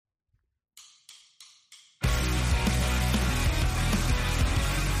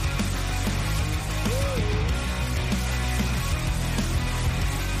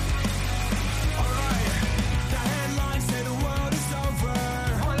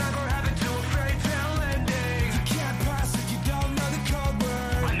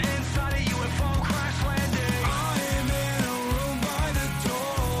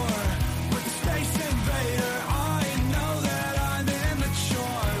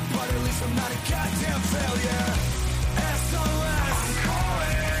I'm not a goddamn failure. SOS, I'm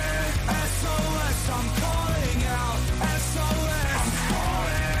calling. SOS, I'm calling out. SOS, I'm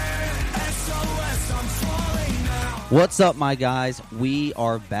calling. SOS, I'm falling now. What's up, my guys? We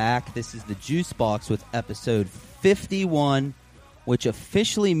are back. This is the Juice Box with episode 51, which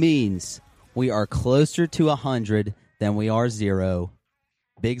officially means we are closer to 100 than we are 0.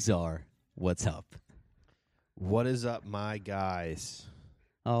 Big Czar, what's up? What is up, my guys?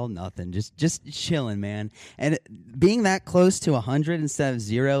 Oh, nothing. Just chilling, man. And being that close to 100 instead of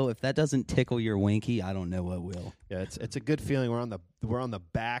 0, if that doesn't tickle your winky, I don't know what will. Yeah, it's a good feeling. We're on the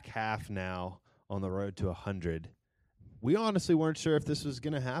back half now on the road to 100. We honestly weren't sure if this was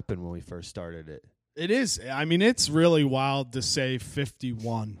going to happen when we first started it. It is. I mean, it's really wild to say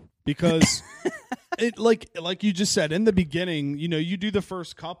 51 because it like you just said in the beginning, you know, you do the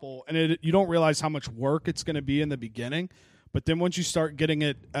first couple and you don't realize how much work it's going to be in the beginning. But then once you start getting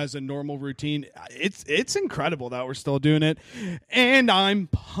it as a normal routine, it's incredible that we're still doing it. And I'm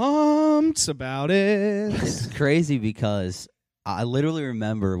pumped about it. It's crazy because I literally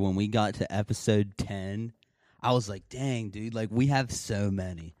remember when we got to episode 10, I was like, dang, dude, like we have so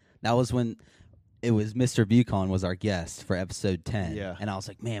many. That was when it was Mr. Bucon was our guest for episode 10. Yeah. And I was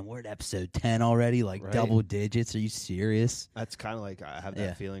like, man, we're at episode 10 already, like Right. double digits. Are you serious? That's kind of like I have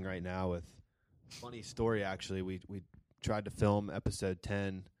that feeling right now with funny story, actually. We tried to film episode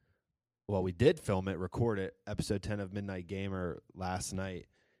 10. Well, we did film it, record it, episode 10 of Midnight Gamer last night.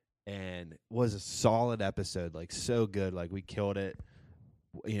 And it was a solid episode, like so good. Like we killed it.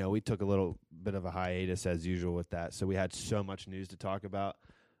 You know, we took a little bit of a hiatus as usual with that. So we had so much news to talk about.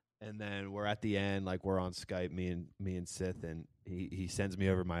 And then we're at the end, like we're on Skype, me and Sith, and he sends me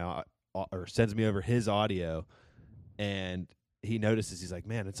over sends me over his audio, and he notices, he's like,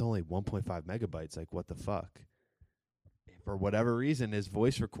 man, it's only 1.5 megabytes. Like, what the fuck? For whatever reason, his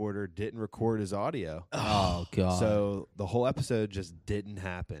voice recorder didn't record his audio. Oh, God. So the whole episode just didn't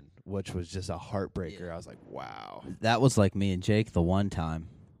happen, which was just a heartbreaker. Yeah. I was like, wow. That was like me and Jake the one time.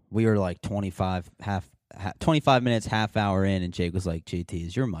 We were like 25 minutes, half hour in, and Jake was like, JT,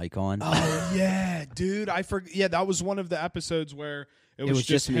 is your mic on? Oh, yeah, dude. I forgot. Yeah, that was one of the episodes where it was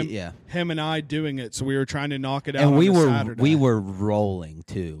just him, me, yeah. him and I doing it. So we were trying to knock it out. And on we were rolling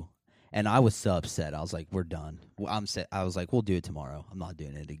too. And I was so upset. I was like, we're done. I was like, we'll do it tomorrow. I'm not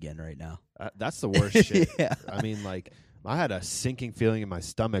doing it again right now. That's the worst shit. Yeah. I mean, like, I had a sinking feeling in my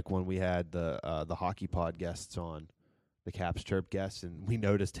stomach when we had the hockey pod guests on, the Caps Chirp guests, and we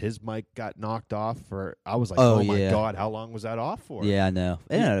noticed his mic got knocked off. I was like, oh my God, how long was that off for? Yeah, I know.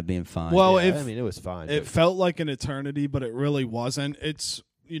 It ended up being fine. Well, yeah, I mean, it was fine. It felt like an eternity, but it really wasn't. It's,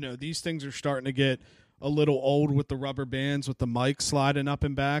 you know, these things are starting to get a little old with the rubber bands, with the mic sliding up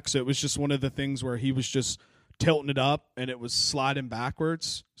and back. So it was just one of the things where he was just tilting it up and it was sliding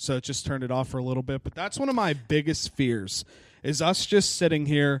backwards. So it just turned it off for a little bit. But that's one of my biggest fears is us just sitting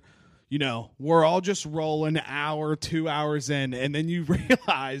here, you know, we're all just rolling an hour, 2 hours in, and then you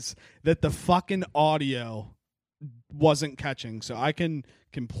realize that the fucking audio wasn't catching. So I can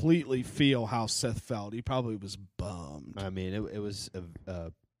completely feel how Seth felt. He probably was bummed. I mean, it was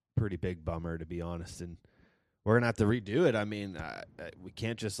a pretty big bummer, to be honest, and we're gonna have to redo it. I mean, we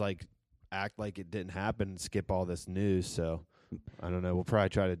can't just like act like it didn't happen and skip all this news. So I don't know. We'll probably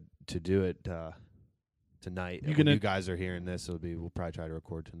try to do it tonight. When you guys are hearing this, we'll probably try to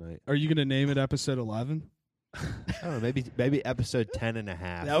record tonight. Are you gonna name it episode 11? I don't know. Maybe episode 10 and a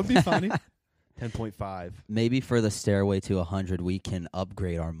half. That would be funny. 10.5. Maybe for the stairway to 100, we can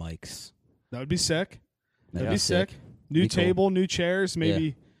upgrade our mics. That would be sick. That'd Yeah. be sick. New Be table, cool. new chairs,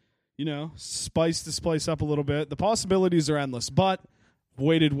 maybe, you know, spice this place up a little bit. The possibilities are endless, but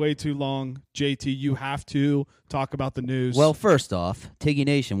waited way too long. JT, you have to talk about the news. Well, first off, Tiggy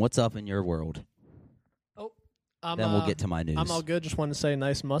Nation, what's up in your world? Then we'll get to my news. I'm all good. Just wanted to say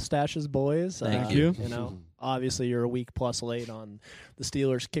nice mustaches, boys. Thank you. You know, obviously you're a week plus late on the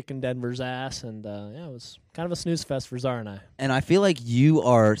Steelers kicking Denver's ass, and yeah, it was kind of a snooze fest for Czar and I. And I feel like you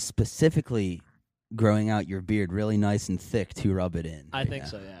are specifically growing out your beard really nice and thick to rub it in. I think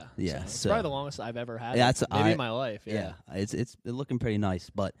so, yeah. Yeah, it's probably the longest I've ever had. Yeah, maybe in my life. Yeah. It's looking pretty nice.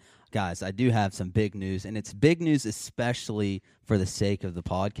 But guys, I do have some big news, and it's big news especially for the sake of the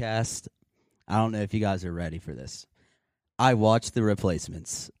podcast. I don't know if you guys are ready for this. I watched The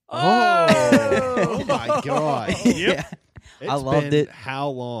Replacements. Oh my God. Yeah. I loved it. How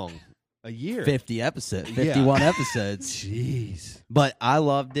long? A year. 51 episodes. Jeez. But I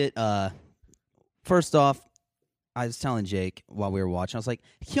loved it. First off, I was telling Jake while we were watching, I was like,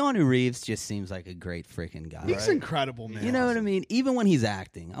 Keanu Reeves just seems like a great freaking guy. He's incredible, man. You know what I mean? Even when he's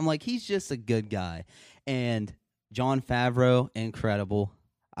acting, I'm like, he's just a good guy. And Jon Favreau, incredible.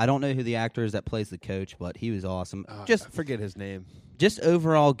 I don't know who the actor is that plays the coach, but he was awesome. I forget his name. Just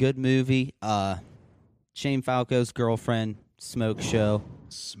overall good movie. Shane Falco's girlfriend, Smoke Show.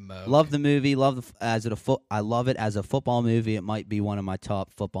 Smoke. Love the movie. I love it as a football movie. It might be one of my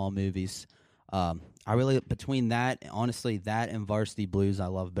top football movies. I really, between that, honestly, that and Varsity Blues, I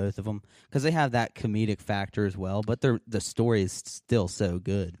love both of them because they have that comedic factor as well. But the story is still so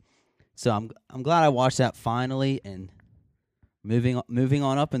good. So I'm glad I watched that finally and moving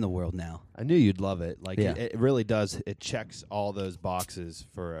on up in the world now. I knew you'd love it. Like Yeah. it really does. It checks all those boxes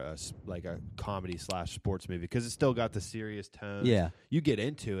for a comedy / sports movie because it's still got the serious tone. Yeah. You get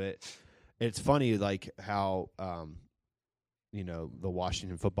into it. It's funny, like how the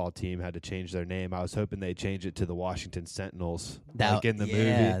Washington football team had to change their name. I was hoping they'd change it to the Washington Sentinels, like in the movie.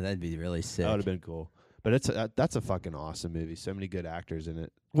 Yeah, that'd be really sick. That would have been cool. But that's a fucking awesome movie. So many good actors in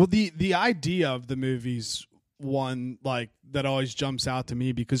it. Well, the idea of the movie's one like that always jumps out to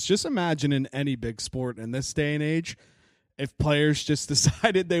me because just imagine in any big sport in this day and age, if players just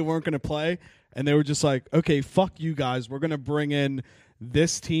decided they weren't going to play and they were just like, okay, fuck you guys, we're going to bring in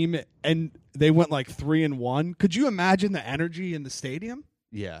this team, and they went like 3-1. Could you imagine the energy in the stadium?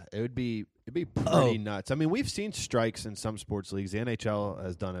 Yeah, it'd be pretty nuts. I mean, we've seen strikes in some sports leagues. The NHL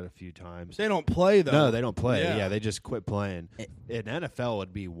has done it a few times. They don't play though. No, they don't play. Yeah. Yeah, they just quit playing. In NFL,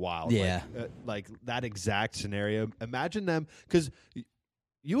 would be wild. Yeah. Like that exact scenario. Imagine them, because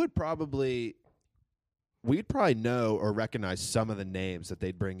we'd probably know or recognize some of the names that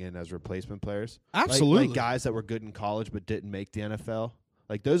they'd bring in as replacement players. Absolutely. like guys that were good in college but didn't make the NFL.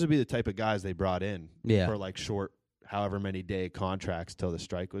 Like those would be the type of guys they brought in. Yeah. For like short, however many day contracts till the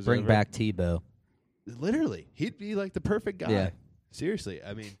strike was Bring over. back Tebow. Literally, he'd be like the perfect guy. Yeah. Seriously,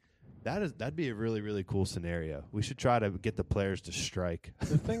 I mean, that'd be a really, really cool scenario. We should try to get the players to strike.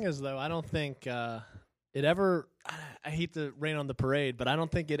 The thing is, though, I don't think it ever. I hate to rain on the parade, but I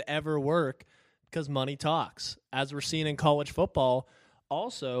don't think it ever work because money talks. As we're seeing in college football,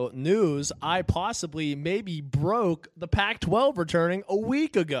 also news. I possibly maybe broke the Pac-12 returning a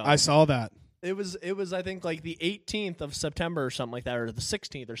week ago. I saw that. It was I think like the 18th of September or something like that, or the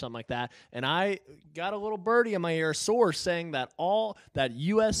 16th or something like that, and I got a little birdie in my ear, source saying that all that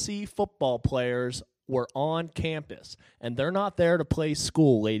USC football players were on campus, and they're not there to play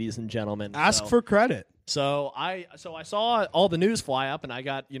school, ladies and gentlemen. Ask for credit. So I saw all the news fly up, and I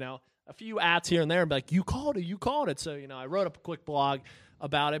got a few ats here and there, and be like, you called it. So I wrote up a quick blog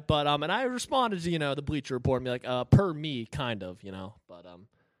about it, but and I responded to the Bleacher Report and be like, per me, kind of, but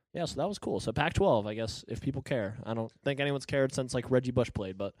yeah, so that was cool. So Pac-12, I guess, if people care. I don't think anyone's cared since like Reggie Bush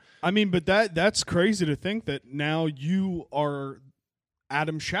played, but I mean, but that's crazy to think that now you are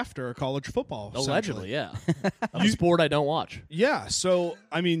Adam Schefter of college football. allegedly, yeah, of a sport I don't watch. Yeah, so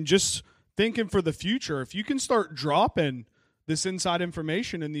I mean, just thinking for the future, if you can start dropping this inside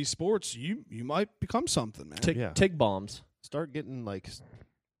information in these sports, you might become something, man. Take bombs, Start getting like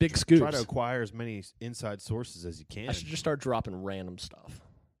big scoops. Try to acquire as many inside sources as you can. I should just start dropping random stuff.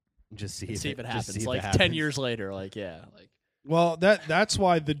 Just see if it happens. see if Like it 10 happens. years later, like yeah, like Well, that's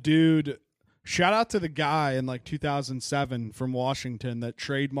why the dude. Shout out to the guy in like 2007 from Washington that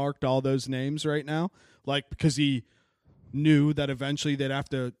trademarked all those names right now, like because he knew that eventually they'd have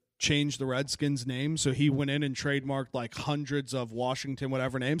to change the Redskins' name, so he went in and trademarked like hundreds of Washington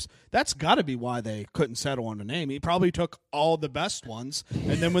whatever names. That's got to be why they couldn't settle on a name. He probably took all the best ones,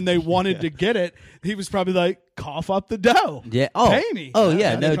 and then when they wanted to get it, he was probably like, "Cough up the dough, Yeah. pay me." Oh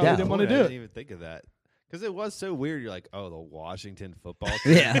yeah, They no probably doubt. didn't want to I do didn't it. even think of that because it was so weird. You're like, oh, the Washington football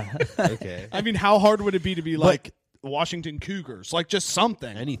team. Yeah. Okay. I mean, how hard would it be to be like Washington Cougars, like just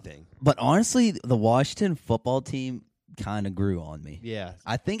something? Anything. But honestly, the Washington football team kind of grew on me. Yeah.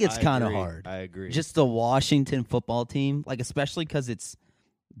 I think it's I kind of agree. hard. I agree. Just the Washington football team, like especially because it's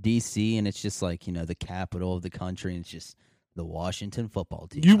D.C. and it's just like the capital of the country, and it's just the Washington football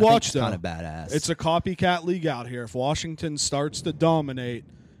team. You I think watch it's though. kind of badass. It's a copycat league out here. If Washington starts to dominate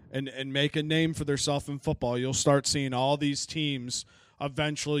and make a name for themselves in football, you'll start seeing all these teams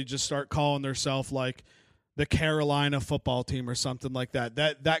eventually just start calling themselves like the Carolina football team or something like that.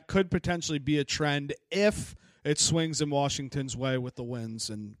 That could potentially be a trend if it swings in Washington's way with the wins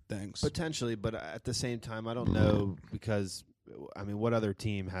and things. Potentially, but at the same time, I don't know because, I mean, what other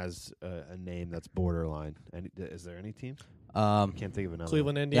team has a name that's borderline? Is there any team? Can't think of another.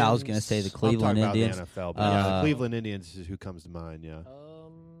 Cleveland Indians. yeah, I was gonna say the I'm Cleveland talking Indians. about the NFL, but yeah, the Uh, Cleveland Indians is who comes to mind. Yeah,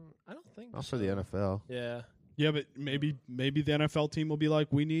 I don't think not so. for the NFL. Yeah. yeah, but maybe the NFL team will be like,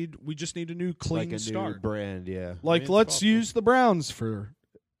 we just need a new clean Like a start. new brand. Yeah, Like, I mean, it's let's possible. use the Browns for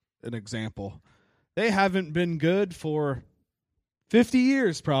an example. They haven't been good for 50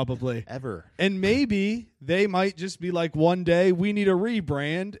 years probably. ever. And maybe they might just be like, one day we need a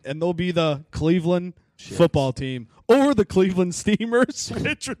rebrand, and they'll be the Cleveland football team or the Cleveland Steamers,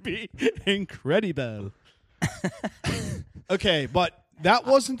 which would be incredible. Okay, but that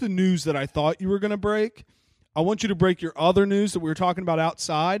wasn't the news that I thought you were going to break. I want you to break your other news that we were talking about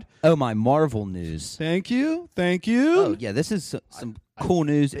outside. Oh, my Marvel news. Thank you. Oh, yeah, this is some cool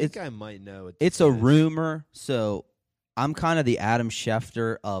news. I think I might know what It's this a is. rumor, so I'm kind of the Adam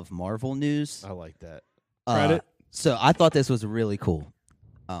Schefter of Marvel news. I like that. Credit. So I thought this was really cool.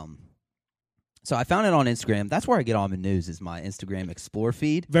 So I found it on Instagram. That's where I get all my news, is my Instagram Explore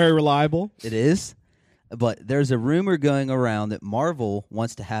feed. Very reliable. It is. But there's a rumor going around that Marvel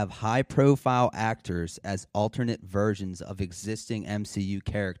wants to have high-profile actors as alternate versions of existing MCU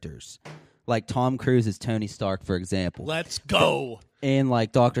characters. Like Tom Cruise as Tony Stark, for example. Let's go. And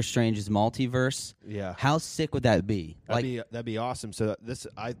like Doctor Strange's multiverse. Yeah. How sick would that be? That'd be awesome. So this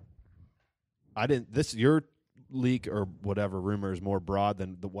your leak or whatever rumor is more broad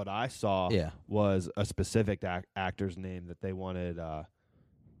than what I saw. Yeah. Was a specific actor's name that they wanted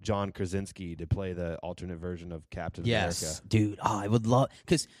John Krasinski to play the alternate version of Captain America. Dude. Oh, I would love,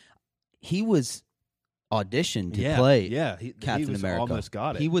 because he was auditioned to Yeah, play he Captain was America. almost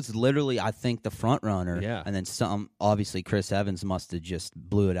got it. He was literally, I think, the front runner. Yeah. And then obviously Chris Evans must have just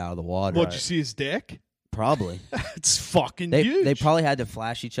blew it out of the water. What, you see his dick? Probably. It's fucking huge. They probably had to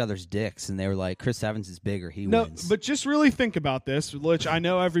flash each other's dicks, and they were like, Chris Evans is bigger, he wins. But just really think about this, which I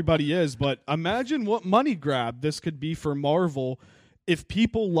know everybody is, but imagine what money grab this could be for Marvel if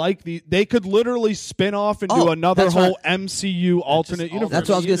people like they could literally spin off and do another that's whole right. MCU alternate universe. That's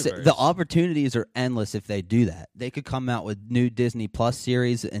what I was going to say. universe. The opportunities are endless if they do that. They could come out with new Disney Plus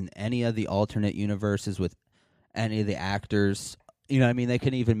series in any of the alternate universes with any of the actors. You know what I mean? They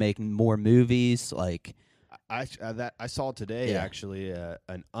can even make more movies. Like, I saw today Yeah. actually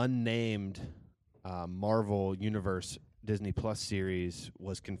an unnamed Marvel Universe Disney Plus series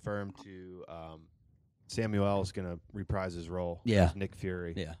was confirmed to Samuel L. is going to reprise his role as Nick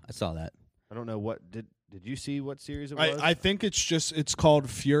Fury. yeah, I saw that. I don't know what did you see what series it was? I think it's called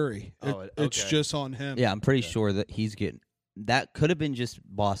Fury. Oh, It's okay. just on him. Yeah, I'm pretty sure that he's getting. That could have been just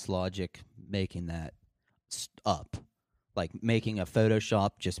Boss Logic making that up. Like making a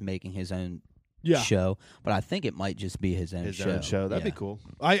Photoshop, just making his own show. But I think it might just be his own show. That'd be Yeah. cool.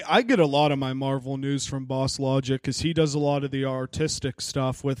 I get a lot of my Marvel news from Boss Logic because he does a lot of the artistic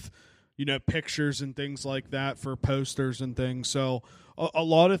stuff with, pictures and things like that for posters and things. So a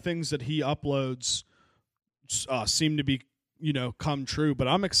lot of things that he uploads seem to be, come true. But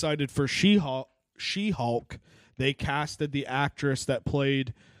I'm excited for She-Hulk. They casted the actress that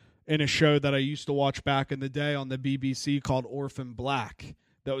played in a show that I used to watch back in the day on the BBC called Orphan Black.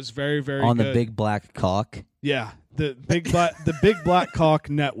 That was very, very On good. the big black cock. Yeah, the big black cock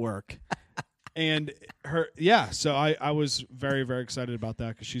network, and her. Yeah, so I was very, very excited about that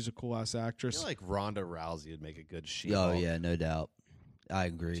because she's a cool ass I actress. feel like Ronda Rousey would make a good She. Oh, yeah, no doubt. I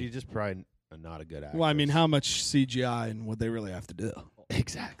agree. She's just probably not a good actress. Well, I mean, how much CGI and what they really have to do?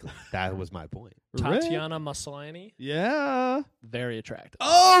 exactly? That was my point. Tatiana Maslany, Yeah. very attractive.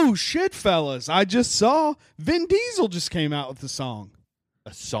 Oh shit, fellas! I just saw Vin Diesel just came out with a song.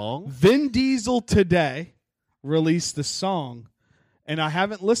 A song? Vin Diesel today released the song, and I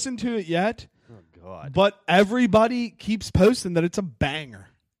haven't listened to it yet. Oh God! But everybody keeps posting that it's a banger.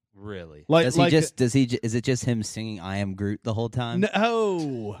 Really? Is it just him singing I Am Groot the whole time?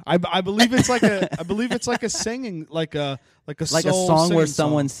 No, I believe it's like a singing like a Like a soul song where singing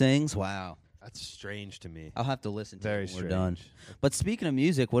someone song. sings? Wow. That's strange to me. I'll have to listen to Very it when strange. we're done. But speaking of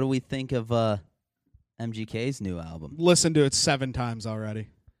music, what do we think of MGK's new album? Listen to it 7 times already.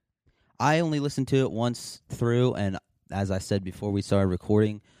 I only listened to it once through, and as I said before we started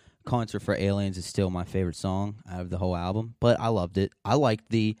recording, Concert for Aliens is still my favorite song out of the whole album, but I loved it. I liked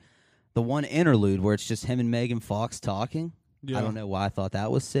the one interlude where it's just him and Megan Fox talking. Yeah. I don't know why I thought that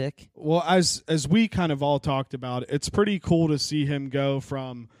was sick. Well, as we kind of all talked about, it's pretty cool to see him go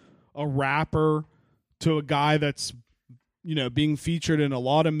from a rapper to a guy that's, being featured in a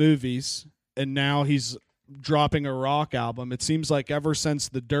lot of movies, and now he's dropping a rock album. It seems like ever since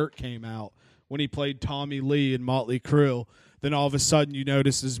The Dirt came out, when he played Tommy Lee in Motley Crue, then all of a sudden you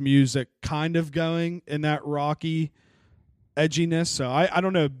notice his music kind of going in that rocky edginess. So I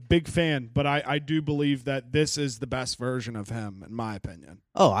don't know, big fan, but I do believe that this is the best version of him, in my opinion.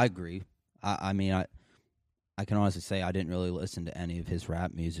 Oh, I agree. I mean, I can honestly say I didn't really listen to any of his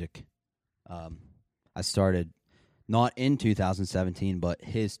rap music. I started not in 2017, but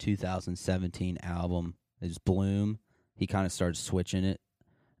his 2017 album, his Bloom. He kind of started switching it,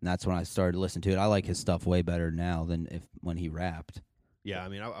 And that's when I started listening to it. I like his stuff way better now than when he rapped. Yeah, I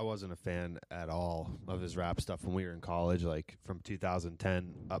mean, I wasn't a fan at all of his rap stuff when we were in college, like from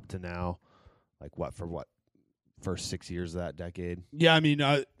 2010 up to now. Like first 6 years of that decade? Yeah, I mean,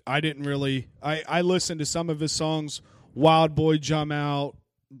 I didn't really. I listened to some of his songs. Wild Boy Jump Out.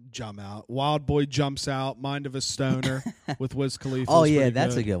 Wild Boy Jumps Out. Mind of a Stoner with Wiz Khalifa. Oh yeah,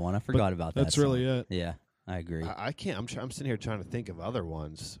 that's a good one. I forgot about that. That's really it. Yeah, I agree. I can't. I'm sitting here trying to think of other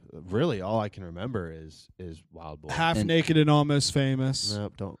ones. Really, all I can remember is Wild Boy. Half Naked and Almost Famous.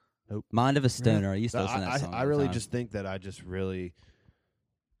 Nope, don't. Nope. Mind of a Stoner. I used to listen to that song. I really just think that I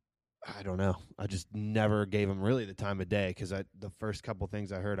don't know. I just never gave him really the time of day because the first couple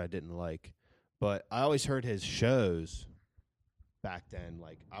things I heard I didn't like. But I always heard his shows back then.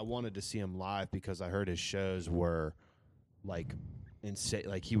 Like, I wanted to see him live because I heard his shows were, like, insane.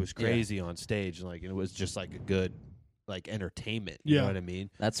 Like, he was crazy on stage. Like, and it was just, like, a good, like, entertainment. You know what I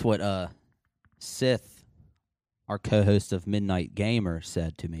mean? That's what Sith, our co-host of Midnight Gamer,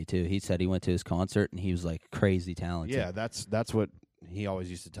 said to me, too. He said he went to his concert, and he was, like, crazy talented. Yeah, that's what he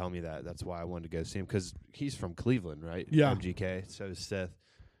always used to tell me that. That's why I wanted to go see him because he's from Cleveland, right? Yeah. MGK, so is Sith.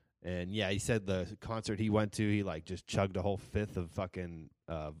 And, yeah, he said the concert he went to, he, like, just chugged a whole fifth of fucking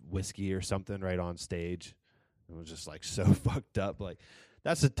whiskey or something right on stage. It was just, like, so fucked up. Like,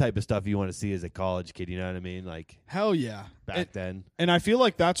 that's the type of stuff you want to see as a college kid, you know what I mean? Like, hell yeah. Back then. And I feel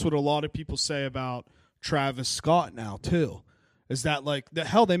like that's what a lot of people say about Travis Scott now, too, is that, like,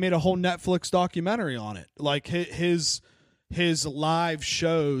 they made a whole Netflix documentary on it. Like, his live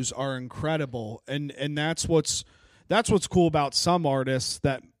shows are incredible. And that's what's cool about some artists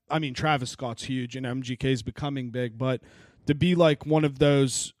that, I mean, Travis Scott's huge and MGK's becoming big, but to be like one of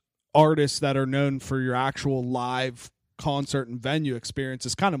those artists that are known for your actual live concert and venue experience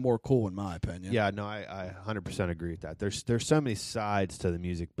is kind of more cool in my opinion. Yeah, no, I 100% agree with that. There's so many sides to the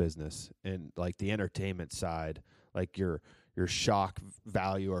music business, and like the entertainment side, like your shock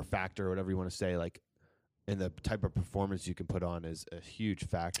value or factor or whatever you want to say, like, and the type of performance you can put on is a huge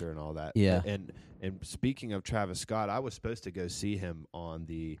factor and all that. Yeah. And speaking of Travis Scott, I was supposed to go see him on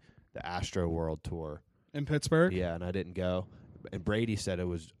the Astro World Tour in Pittsburgh. Yeah, and I didn't go. And Brady said it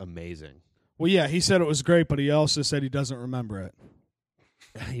was amazing. Well, yeah, he said it was great, but he also said he doesn't remember it.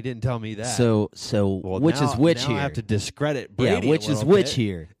 He didn't tell me that. So well, which now, is which now here? I have to discredit Brady. Yeah, which is which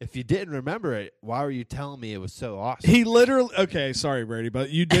here? If you didn't remember it, why were you telling me it was so awesome? He literally, okay, sorry, Brady, but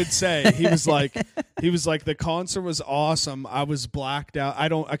you did say he was like the concert was awesome. I was blacked out.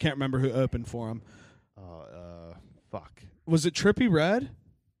 I can't remember who opened for him. Fuck. Was it Trippie Redd?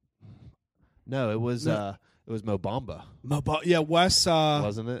 No, it was Mo Bamba. Yeah, Wes.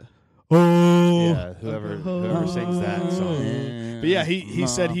 Wasn't it? Oh, yeah, whoever sings that song. But yeah, he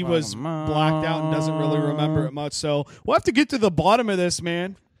said he was blacked out and doesn't really remember it much. So we'll have to get to the bottom of this,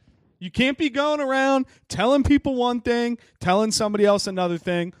 man. You can't be going around telling people one thing, telling somebody else another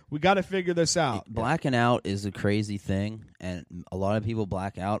thing. We got to figure this out. Blacking out is a crazy thing, and a lot of people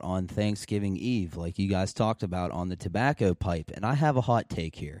black out on Thanksgiving Eve, like you guys talked about on the tobacco pipe. And I have a hot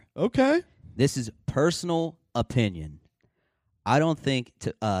take here. Okay. This is personal opinion. I don't think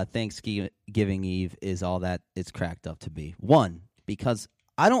Thanksgiving Eve is all that it's cracked up to be. One, because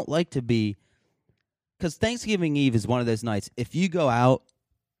I don't like to be... Because Thanksgiving Eve is one of those nights, if you go out,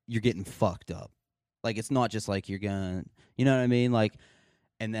 you're getting fucked up. Like, it's not just like you're going to... You know what I mean? Like,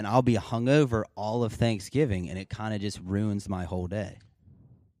 and then I'll be hungover all of Thanksgiving, and it kind of just ruins my whole day.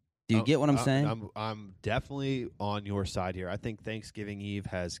 Do you get what I'm saying? I'm definitely on your side here. I think Thanksgiving Eve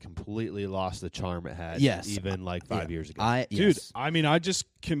has completely lost the charm it had. Yes. Even like 5 years ago. Dude, I mean, I just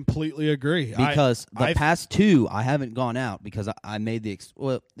completely agree. Because the past two, I haven't gone out because I made the...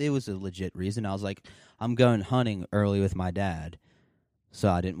 well, it was a legit reason. I was like, I'm going hunting early with my dad, so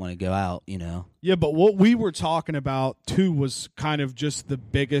I didn't want to go out, you know. Yeah, but what we were talking about, too, was kind of just the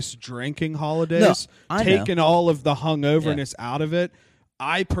biggest drinking holidays. No, taking all of the hungoverness out of it.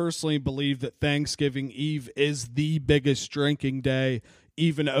 I personally believe that Thanksgiving Eve is the biggest drinking day,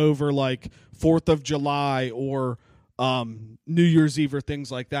 even over like 4th of July or New Year's Eve or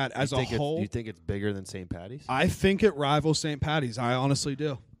things like that as a whole. Do you think it's bigger than St. Patty's? I think it rivals St. Patty's. I honestly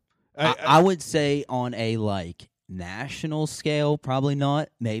do. I would say on a like national scale, probably not.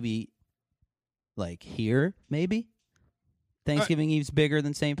 Maybe like here, maybe. Thanksgiving Eve's bigger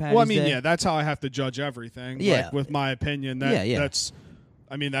than St. Patty's Well, I mean, Day. yeah, that's how I have to judge everything. Yeah. Like, with my opinion, that's...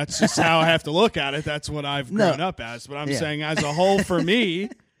 I mean, that's just how I have to look at it. That's what I've grown up as. But I'm saying as a whole, for me,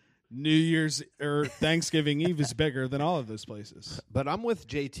 New Year's or Thanksgiving Eve is bigger than all of those places. But I'm with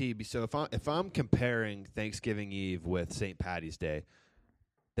JT. So if I'm comparing Thanksgiving Eve with St. Patty's Day,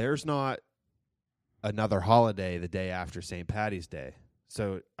 there's not another holiday the day after St. Patty's Day.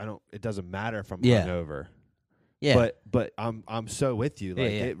 so it doesn't matter if I'm Yeah. hungover. Yeah. But I'm so with you.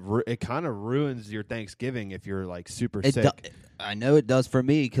 Like Yeah. it kind of ruins your Thanksgiving if you're like super It sick. I know it does for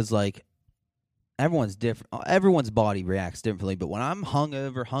me because like everyone's different. Everyone's body reacts differently. But when I'm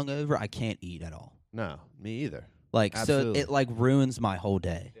hungover, I can't eat at all. No, me either. Like Absolutely. so, it like ruins my whole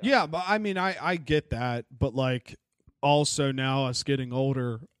day. Yeah, but I mean, I get that, but like also now us getting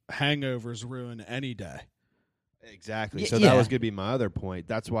older, hangovers ruin any day. Exactly. Y- So yeah. that was going to be my other point.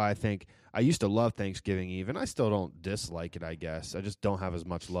 That's why I think I used to love Thanksgiving Eve, and I still don't dislike it, I guess. I just don't have as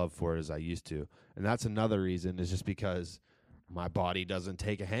much love for it as I used to. And that's another reason is just because my body doesn't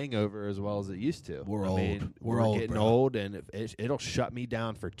take a hangover as well as it used to. We're I old. mean, We're old, getting bro. old, and it'll shut me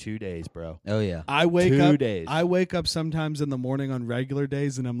down for 2 days, bro. Oh yeah. I wake 2 up. days. I wake up sometimes in the morning on regular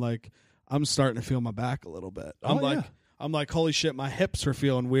days, and I'm like, I'm starting to feel my back a little bit. Oh, yeah. I'm like, holy shit, my hips are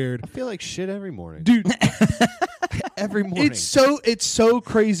feeling weird, I feel like shit every morning. dude. Every morning. It's so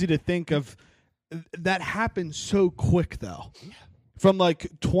crazy to think of that happened so quick though. From like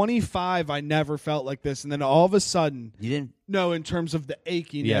 25, I never felt like this, and then all of a sudden, You didn't. no, in terms of the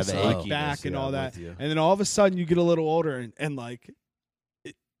achiness, Yeah, the and like achiness, back and yeah, all I'm that, with you. and then all of a sudden you get a little older and like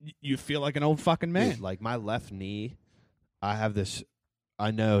you feel like an old fucking man. Dude, like my left knee, I have this.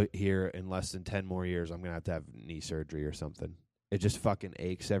 I know here in less than 10 more years, I'm gonna have to have knee surgery or something. It just fucking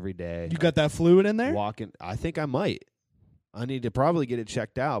aches every day. You got that fluid in there? Walking, I think I might. I need to probably get it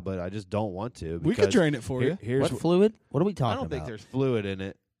checked out, but I just don't want to. We could because drain it for you. Here's What what- fluid? What are we I talking don't about? think there's fluid in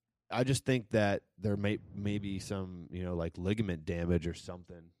it. I just think that there may be some, like ligament damage or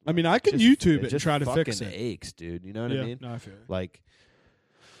something. I mean, I can Just- YouTube it and just try to fix fucking it. aches, dude. You know what Yeah, I mean? no, I feel it. Like,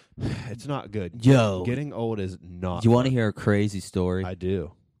 it's not good. Yo. Getting old is not. Do you want to fun. hear a crazy story? I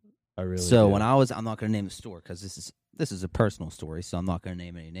do. I really. So do. when I'm not going to name the store because this is a personal story, so I'm not going to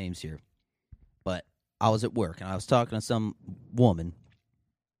name any names here. But I was at work and I was talking to some woman,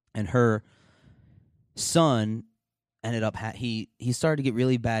 and her son ended up he started to get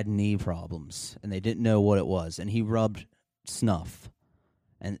really bad knee problems, and they didn't know what it was, and he rubbed snuff,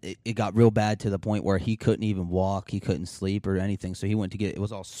 and it got real bad to the point where he couldn't even walk, he couldn't sleep or anything. So he went to get it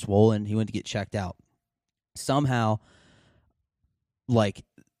was all swollen. He went to get checked out. Somehow, like,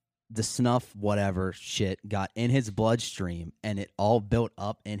 the snuff whatever shit got in his bloodstream, and it all built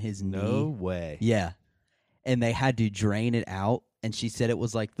up in his no knee. way. Yeah. And they had to drain it out, and she said it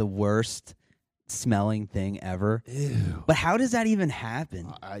was like the worst smelling thing ever. Ew. But how does that even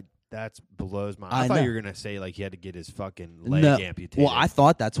happen? That blows my. I I thought know. you were gonna say like he had to get his fucking leg No. amputated. Well, I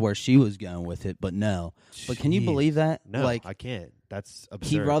thought that's where she was going with it, but no. But can you Jeez. believe that? No, like I can't. That's absurd.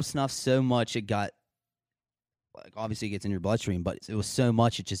 he rubbed snuff so much it got like obviously it gets in your bloodstream, but it was so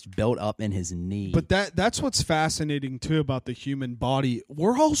much it just built up in his knee. But that's what's fascinating too about the human body.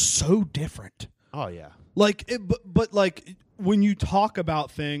 We're all so different. Oh yeah. Like, but like when you talk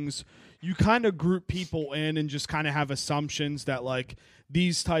about things, you kind of group people in and just kind of have assumptions that like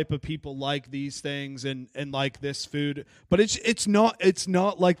these type of people like these things and like this food. But it's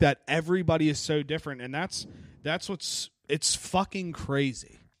not like that. Everybody is so different, and that's it's fucking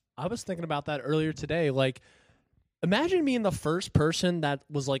crazy. I was thinking about that earlier today. Like, imagine being the first person that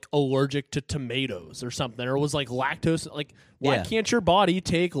was like allergic to tomatoes or something, or was like lactose. Like, why Yeah. can't your body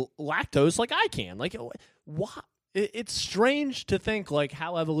take lactose like I can? Like, why? It's strange to think like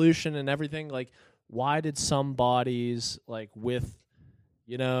how evolution and everything. Like, why did some bodies like with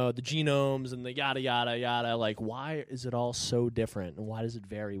the genomes and the yada yada yada? Like, why is it all so different, and why does it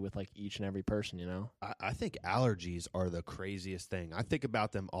vary with like each and every person? I think allergies are the craziest thing. I think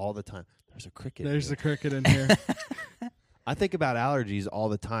about them all the time. There's a cricket. There's here. the cricket in here. I think about allergies all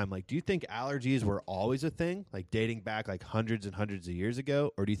the time. Like, do you think allergies were always a thing, like dating back like hundreds and hundreds of years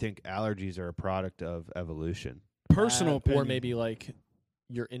ago, or do you think allergies are a product of evolution? Personal opinion. or maybe like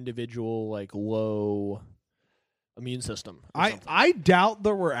your individual like low immune system. Or something. I doubt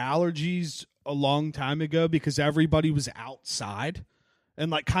there were allergies a long time ago because everybody was outside and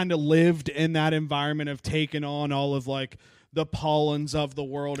like kind of lived in that environment of taking on all of like the pollens of the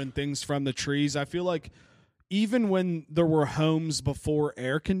world and things from the trees. I feel like even when there were homes before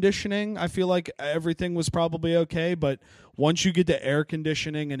air conditioning, I feel like everything was probably okay. But once you get to air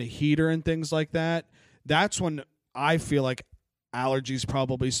conditioning and a heater and things like that, that's when I feel like allergies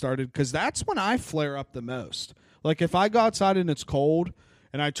probably started, because that's when I flare up the most. Like if I go outside and it's cold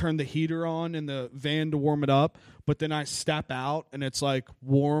and I turn the heater on in the van to warm it up, but then I step out and it's like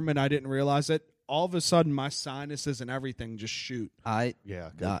warm and I didn't realize it, all of a sudden my sinuses and everything just shoot. Yeah,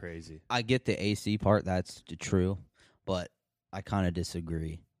 go crazy. I get the AC part, that's true, but I kind of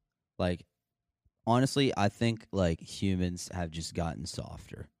disagree. Like, honestly, I think like humans have just gotten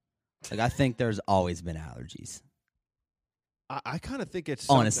softer. Like, I think there's always been allergies. I kind of think it's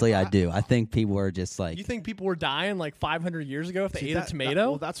Honestly, I do. I think people are just like, You think people were dying like 500 years ago if they ate a Well,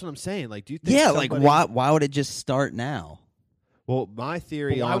 tomato? that's what I'm saying. Like, do you think? yeah, somebody, like why would it just start now? Well, my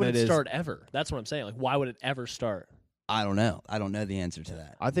theory But why on would it it is, start ever? That's what I'm saying. Like, why would it ever start? I don't know. I don't know the answer to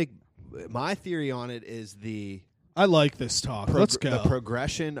that. I think my theory on it is I like this talk. Let's go. the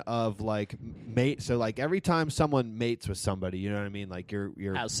progression of like mate. So like every time someone mates with somebody, you know what I mean? Like you're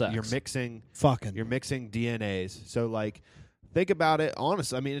Has sex. you're mixing Fucking. you're mixing DNAs. So like think about it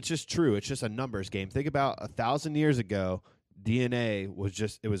honestly. I mean, it's just true. It's just a numbers game. Think about 1,000 years ago, DNA was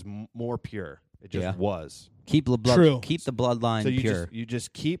just it was more pure. It just Yeah. was. Keep the True. keep the bloodline So pure. you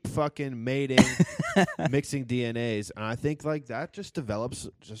just keep fucking mating, mixing DNAs, and I think like that just develops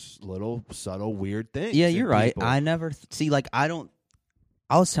just little subtle weird things. Yeah, in you're right. people. I never see like I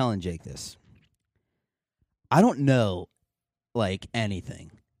was telling Jake this. I don't know like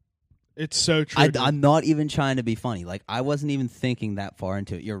anything. It's so true. dude. I'm not even trying to be funny. Like I wasn't even thinking that far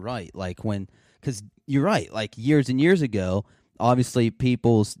into it. You're right. Like because you're right. Like years and years ago, obviously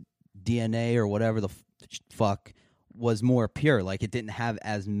people's DNA or whatever the fuck was more pure. Like it didn't have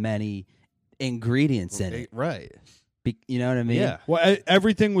as many ingredients in it. Right. You know what I mean? Yeah. Well,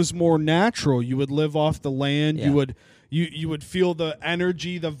 everything was more natural. You would live off the land. Yeah. You would feel the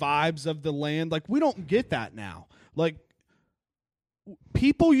energy, the vibes of the land. Like we don't get that now. Like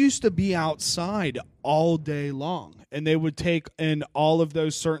people used to be outside all day long, and they would take in all of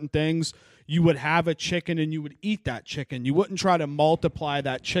those certain things. You would have a chicken and you would eat that chicken. You wouldn't try to multiply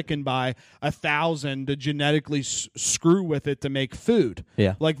that chicken by 1,000 to genetically screw with it to make food.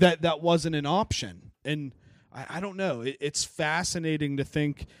 Yeah. Like that wasn't an option. And I don't know. It's fascinating to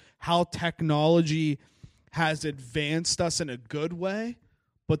think how technology has advanced us in a good way,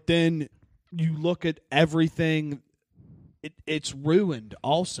 but then you look at everything, it's ruined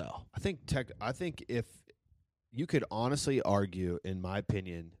also. I think if you could honestly argue, in my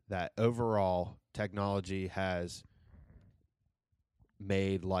opinion, that overall technology has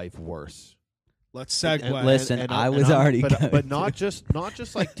made life worse. Let's segue. Listen, I was already going but to. not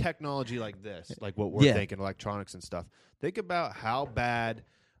just like technology like this, like what we're Yeah. thinking, electronics and stuff. Think about how bad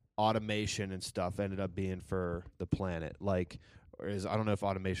automation and stuff ended up being for the planet. Like, I don't know if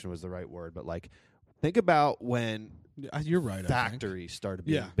automation was the right word, but like, think about when You're right. I think. factories started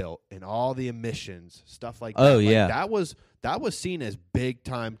being Yeah. built and all the emissions, stuff like Oh, that. Like, yeah. that was seen as big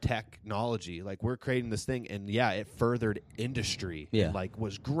time technology. Like we're creating this thing, and yeah, it furthered industry. Yeah. and, like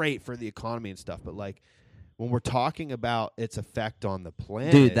was great for the economy and stuff. But like when we're talking about its effect on the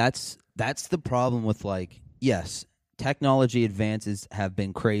planet, Dude, that's the problem with like, yes, technology advances have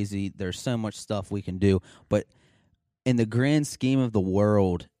been crazy. There's so much stuff we can do, but in the grand scheme of the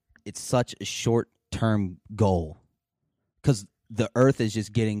world, it's such a short-term goal because the Earth is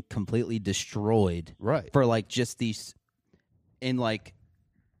just getting completely destroyed right. for like just these in like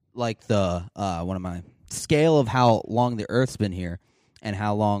the scale of how long the Earth's been here and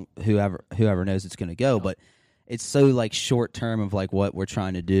how long whoever knows it's going to go, but it's so like short term of like what we're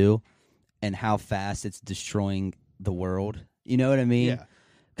trying to do and how fast it's destroying the world. You know what I mean? Yeah.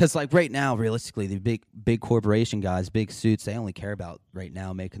 Because like right now, realistically, the big corporation guys, big suits, they only care about right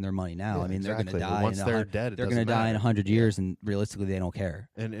now making their money now. Yeah, I mean, exactly. they're going to But die. once they're dead, it they're going to doesn't die in matter. 100 years, and realistically, they don't care.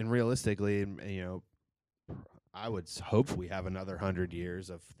 And realistically, you know, I would hope we have another 100 years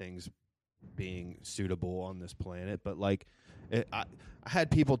of things being suitable on this planet. But like, I had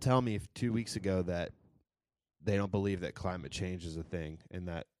people tell me 2 weeks ago that they don't believe that climate change is a thing, and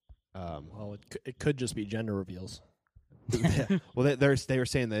that Well, it could just be gender reveals. well, they were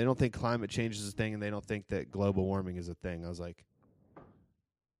saying that they don't think climate change is a thing, and they don't think that global warming is a thing. I was like,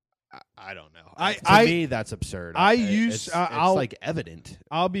 I don't know. To me, that's absurd. It's like evident.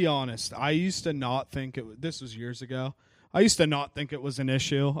 I'll be honest. I used to not think this was years ago. I used to not think it was an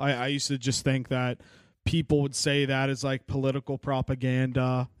issue. I used to just think that people would say that as like political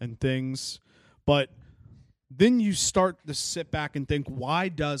propaganda and things. But then you start to sit back and think, why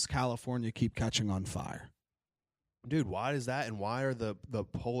does California keep catching on fire? Dude, why is that? And why are the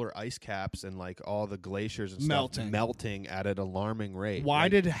polar ice caps and like all the glaciers and stuff melting at an alarming rate? Why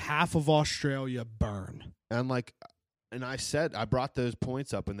like, did half of Australia burn? and I brought those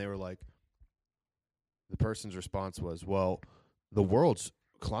points up, and they were like, the person's response was, well, the world's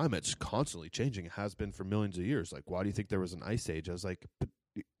climate's constantly changing. It has been for millions of years. Like, why do you think there was an ice age? I was like, but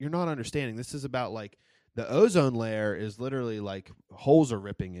you're not understanding. This is about like the ozone layer is literally like holes are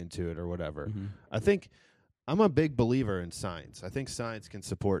ripping into it or whatever. Mm-hmm. I think I'm a big believer in science. I think science can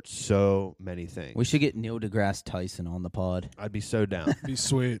support so many things. We should get Neil deGrasse Tyson on the pod. I'd be so down. Be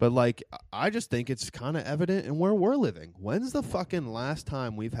sweet. But like, I just think it's kind of evident in where we're living. When's the fucking last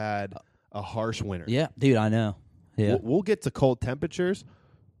time we've had a harsh winter? Yeah, dude, I know. Yeah. We'll get to cold temperatures,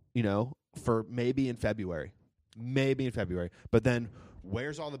 for maybe in February. But then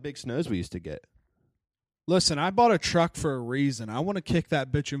where's all the big snows we used to get? Listen, I bought a truck for a reason. I want to kick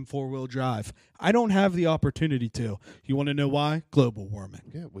that bitch in 4-wheel drive. I don't have the opportunity to. You want to know why? Global warming.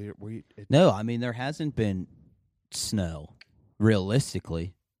 Yeah, No, I mean, there hasn't been snow,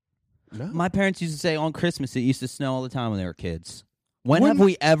 realistically. no. My parents used to say on Christmas it used to snow all the time when they were kids. When have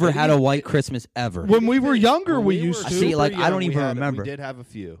we ever had a white Christmas ever? When we were younger, When we we used were to. See, like, super I don't young, even remember. We did have a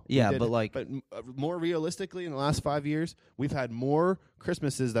few. Yeah, We did, but more realistically, in the last 5 years, we've had more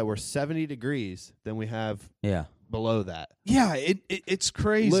Christmases that were 70 degrees than we have Yeah. below that. Yeah, it's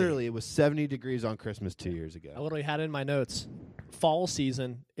crazy. Literally, it was 70 degrees on Christmas 2 years ago. I literally had it in my notes. Fall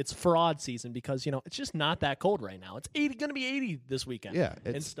season, it's fraud season because it's just not that cold right now. It's going to be 80 this weekend. Yeah,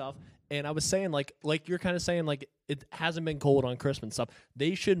 and stuff. And I was saying like you're kind of saying like it hasn't been cold on Christmas and stuff.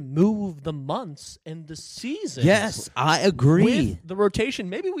 They should move the months and the seasons. Yes, I agree. With the rotation,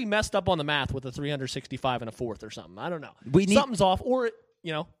 maybe we messed up on the math with a 365 and a fourth or something. I don't know. We need- Something's off, or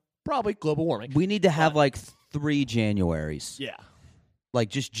probably global warming. We need to have like 3 Januaries. Yeah. Like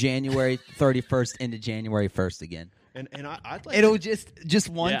just January 31st into January 1st again. And I'd like It'll just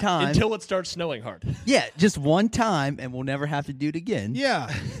one Yeah, time. until it starts snowing hard. Yeah, just one time, and we'll never have to do it again.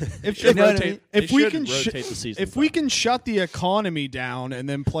 Yeah. If, You know what I mean? if we can rotate the season. if we can shut the economy down and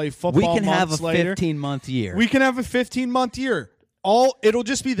then play football We can have months a later, 15-month year. we can have a 15-month year. It'll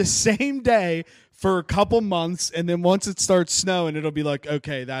just be the same day for a couple months, and then once it starts snowing, it'll be like,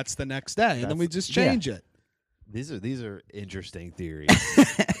 okay, that's the next day, and then we just change it. These are interesting theories.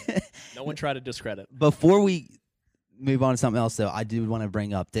 No one try to discredit. Before we move on to something else, though, I do want to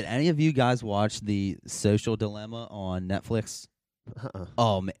bring up, did any of you guys watch The Social Dilemma on Netflix?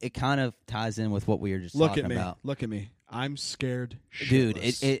 Oh, man, it kind of ties in with what we were just talking about. Look at me. I'm scared Dude,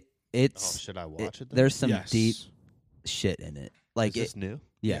 shitless. Oh, should I watch it then? There's some Yes. deep shit in it. Like Is this new?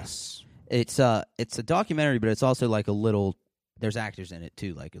 Yes. It's a documentary, but it's also like a little. There's actors in it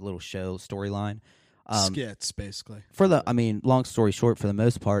too, like a little show storyline. Skits, basically. Long story short, for the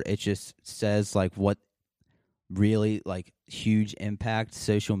most part, it just says like what really like huge impact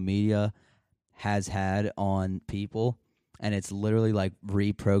social media has had on people, and it's literally like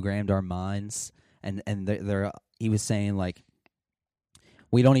reprogrammed our minds. And he was saying like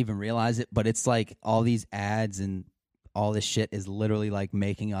we don't even realize it, but it's like all these ads and all this shit is literally like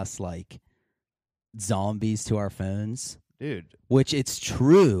making us like zombies to our phones. Dude, Which it's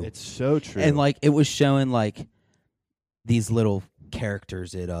true. it's so true. And like it was showing like these little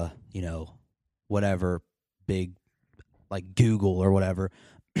characters at whatever big like Google or whatever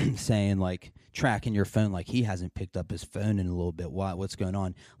saying like tracking your phone, like he hasn't picked up his phone in a little bit. What's going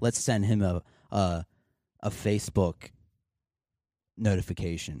on? Let's send him a Facebook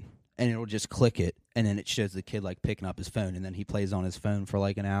notification. And it'll just click it, and then it shows the kid like picking up his phone, and then he plays on his phone for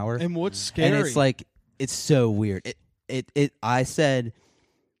like an hour. And what's scary? And it's like it's so weird. I said,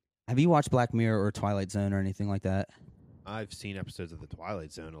 have you watched Black Mirror or Twilight Zone or anything like that? I've seen episodes of The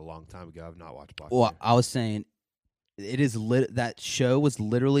Twilight Zone a long time ago. I've not watched Black Well, Mirror. I was saying it is that show was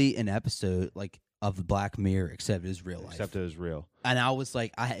literally an episode like of Black Mirror, except it was real life. Except it was real. And I was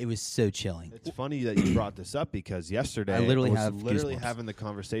like, it was so chilling. It's funny that you brought this up because yesterday I literally was have literally goosebumps. having the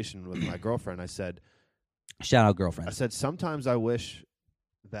conversation with my girlfriend. I said, Shout out, girlfriend. sometimes I wish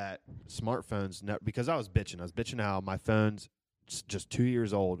that smartphones, because I was bitching how my phone's just 2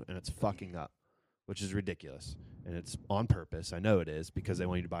 years old and it's fucking up, which is ridiculous. And it's on purpose. I know it is because they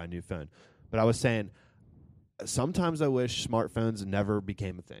want you to buy a new phone. But I was saying, sometimes I wish smartphones never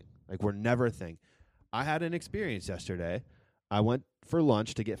became a thing. Like, we're never a thing. I had an experience yesterday. I went for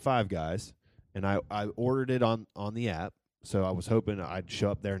lunch to get Five Guys, and I ordered it on the app. So I was hoping I'd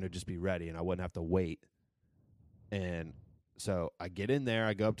show up there and it'd just be ready and I wouldn't have to wait. And so I get in there.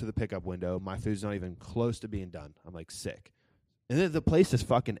 I go up to the pickup window. My food's not even close to being done. I'm like sick. And then the place is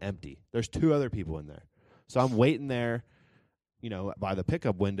fucking empty. There's 2 other people in there. So I'm waiting there, by the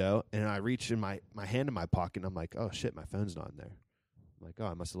pickup window, and I reach in my hand in my pocket, and I'm like, oh, shit, my phone's not in there. I'm like, oh,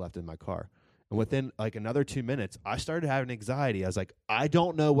 I must have left it in my car. And within, like, another 2 minutes, I started having anxiety. I was like, I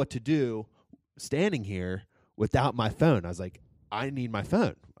don't know what to do standing here without my phone. I was like, I need my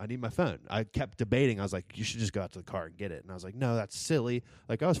phone. I kept debating. I was like, you should just go out to the car and get it. And I was like, no, that's silly.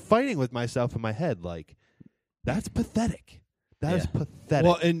 Like, I was fighting with myself in my head. Like, that's pathetic. That is pathetic.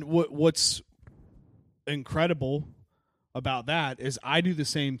 Well, and what's incredible about that is I do the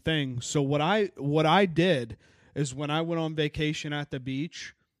same thing. So what I did is when I went on vacation at the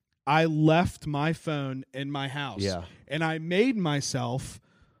beach, I left my phone in my house. Yeah. And I made myself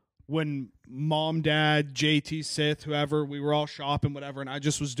when mom, dad, JT, Sith, whoever, we were all shopping, whatever, and I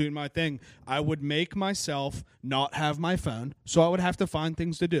just was doing my thing, I would make myself not have my phone. So I would have to find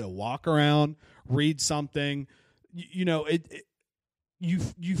things to do, walk around, read something. You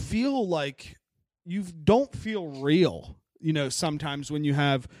feel like you don't feel real, sometimes when you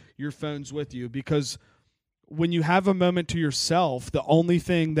have your phones with you, because when you have a moment to yourself, the only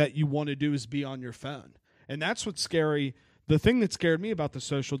thing that you want to do is be on your phone. And that's what's scary. The thing that scared me about the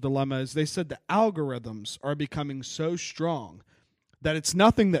social dilemma is they said the algorithms are becoming so strong that it's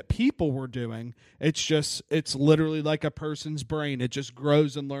nothing that people were doing. It's literally like a person's brain. It just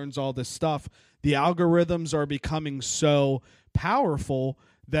grows and learns all this stuff. The algorithms are becoming so powerful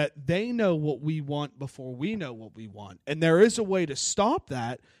that they know what we want before we know what we want. And there is a way to stop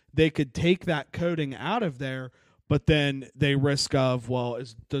that. They could take that coding out of there, but then they risk of,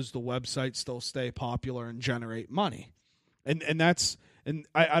 does the website still stay popular and generate money? And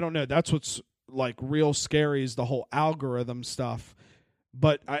I don't know. That's what's like real scary is the whole algorithm stuff.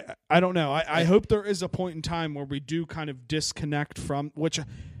 But I don't know. I hope there is a point in time where we do kind of disconnect from, which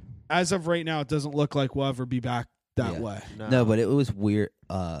as of right now, it doesn't look like we'll ever be back that way. No, but it was weird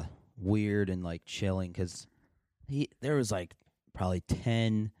and like chilling because there was like probably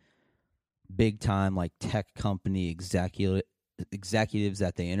 10 big time like tech company executives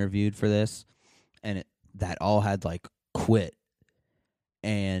that they interviewed for this, and that all had like quit,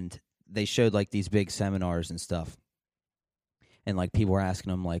 and they showed like these big seminars and stuff, and like people were asking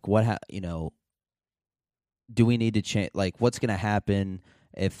them like, do we need to change? Like, what's going to happen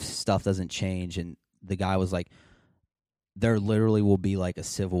if stuff doesn't change? And the guy was like, there literally will be like a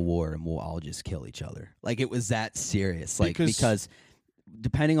civil war and we'll all just kill each other. Like, it was that serious. Like, because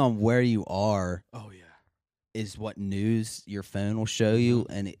depending on where you are, is what news your phone will show you,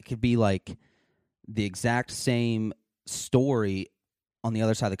 and it could be like the exact same story on the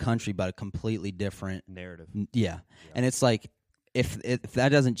other side of the country, but a completely different narrative. Yeah. And it's like, if that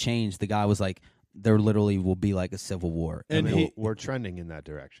doesn't change, the guy was like, there literally will be like a civil war. And we're trending in that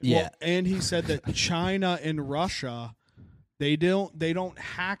direction. Yeah. Well, and he said that China and Russia, they don't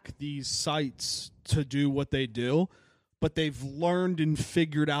hack these sites to do what they do, but they've learned and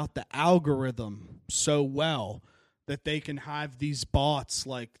figured out the algorithm so well that they can have these bots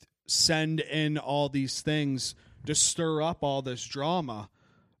like send in all these things to stir up all this drama.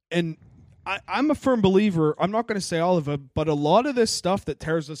 And I'm a firm believer, I'm not going to say all of it, but a lot of this stuff that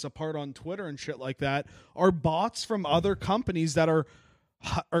tears us apart on Twitter and shit like that are bots from other companies that are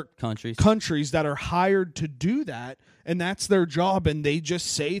countries that are hired to do that, and that's their job, and they just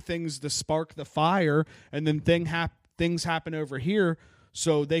say things to spark the fire, and then things happen over here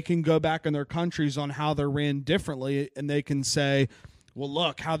so they can go back in their countries on how they're ran differently, and they can say, well,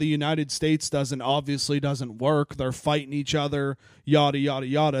 look, how the United States obviously doesn't work. They're fighting each other, yada, yada,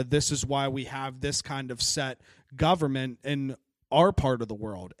 yada. This is why we have this kind of set government in our part of the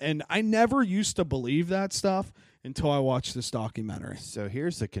world. And I never used to believe that stuff until I watched this documentary. So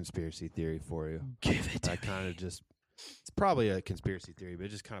here's a conspiracy theory for you. Give it to I kind of just, it's probably a conspiracy theory, but it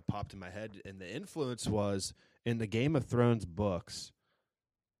just kind of popped in my head. And the influence was in the Game of Thrones books.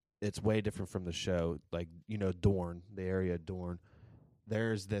 It's way different from the show. Like, Dorne, the area of Dorne.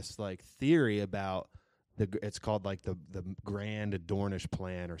 There's this like theory about it's called like the Grand Dornish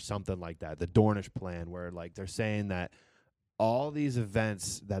Plan or something like that. The Dornish Plan, where like they're saying that all these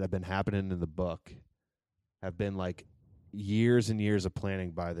events that have been happening in the book have been like years and years of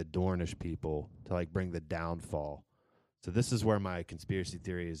planning by the Dornish people to like bring the downfall. So this is where my conspiracy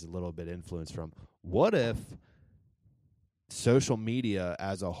theory is a little bit influenced from. What if social media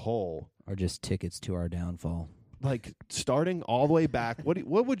as a whole are just tickets to our downfall? Like starting all the way back, what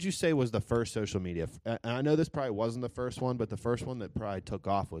would you say was the first social media? And I know this probably wasn't the first one, but the first one that probably took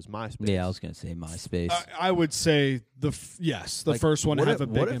off was MySpace. Yeah, I was going to say MySpace. I would say the first one to have a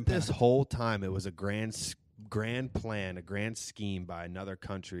big impact. What if this whole time it was a grand plan, a grand scheme by another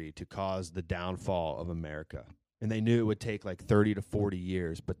country to cause the downfall of America? And they knew it would take like 30 to 40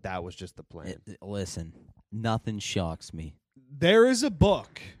 years, but that was just the plan. Listen, nothing shocks me. There is a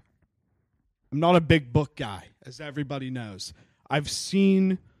book. I'm not a big book guy, as everybody knows. I've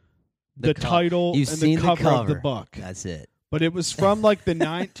seen the title and the cover of the book. That's it. But it was from like the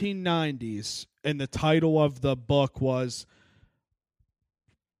 1990s, and the title of the book was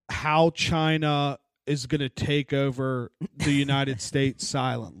How China is going to Take Over the United States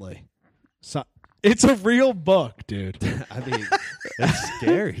Silently. So, it's a real book, dude. I mean, it's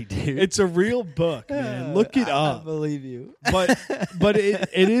scary, dude. It's a real book, man. Look it up. I believe you. But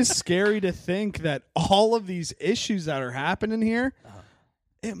it is scary to think that all of these issues that are happening here,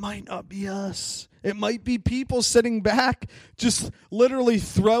 it might not be us. It might be people sitting back just literally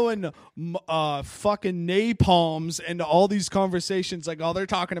throwing fucking napalms into all these conversations like, oh, they're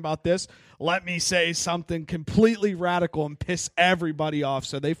talking about this. Let me say something completely radical and piss everybody off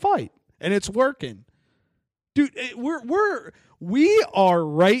so they fight. And it's working. Dude, we are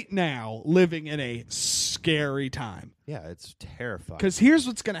right now living in a scary time. Yeah, it's terrifying. Because here's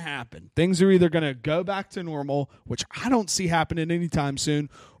what's going to happen. Things are either going to go back to normal, which I don't see happening anytime soon,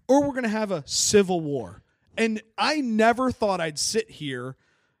 or we're going to have a civil war. And I never thought I'd sit here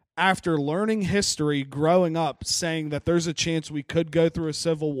after learning history, growing up, saying that there's a chance we could go through a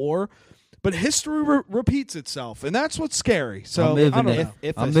civil war. But history repeats itself, and that's what's scary. So I don't know.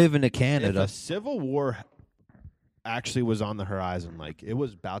 I'm moving to If Canada. a civil war actually was on the horizon, like it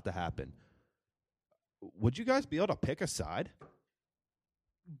was about to happen, would you guys be able to pick a side?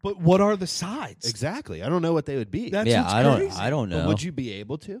 But what are the sides? Exactly. I don't know what they would be. That's Yeah, what's I don't. crazy. I don't But know. would you be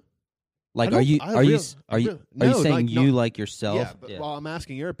able to? Like, I are you don't- I are you real- are you I are you no, saying like, you no. like yourself? Yeah, but well, I'm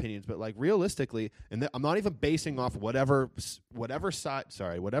asking your opinions, but like realistically, and I'm not even basing off whatever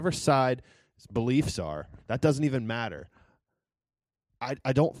side beliefs are. That doesn't even matter.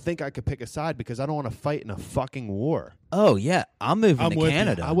 I don't think I could pick a side because I don't want to fight in a fucking war. Oh yeah, I'm moving to with you.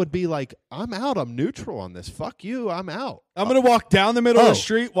 Canada. I would be like, I'm out. I'm neutral on this. Fuck you. I'm out. I'm going to walk down the middle of Oh. the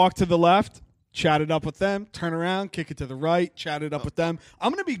street, walk to the left, chat it up with them, turn around, kick it to the right, chat it up with them.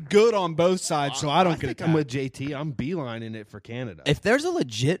 I'm going to be good on both sides so I don't get think attacked. I'm with JT. I'm beelining it for Canada. If there's a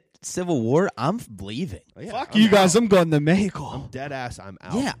legit civil war, I'm leaving. Yeah, Fuck I'm you guys, out. I'm going to Mexico. I'm dead ass. I'm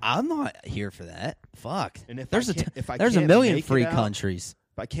out. Yeah, I'm not here for that. Fuck. And if there's I can't- if I there's a can't million make it free out- countries.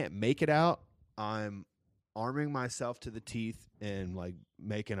 If I can't make it out, I'm arming myself to the teeth and like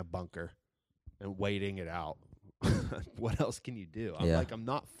making a bunker and waiting it out. What else can you do? I'm Yeah. like, I'm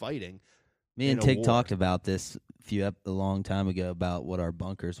not fighting. Me in and a Tig war. talked about this a long time ago about what our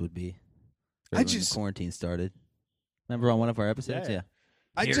bunkers would be. When the quarantine started. Remember on one of our episodes? Yeah.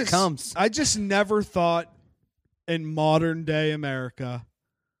 Yeah. Here it comes. I just never thought in modern day America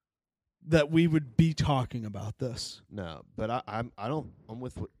that we would be talking about this. No, but I'm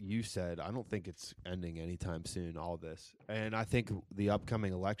with what you said. I don't think it's ending anytime soon. All this, and I think the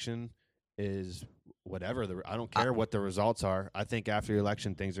upcoming election is whatever. I don't care what the results are. I think after the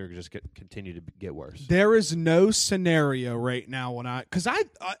election, things are just continue to get worse. There is no scenario right now when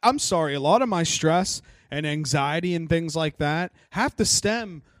I'm sorry, a lot of my stress and anxiety and things like that have to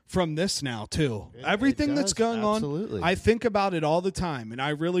stem from this now too. Everything that's does, going absolutely. on, I think about it all the time, and I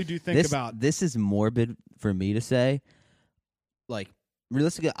really do think about. This is morbid for me to say. Like,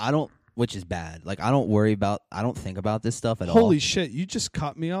 realistically, I don't, which is bad. Like, I don't think about this stuff at all. Holy shit! You just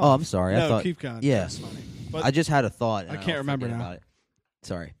cut me off. Oh, I'm sorry. No, I thought, keep going. Yeah. That's funny. But I just had a thought. And I can't I'll remember forget now. about it.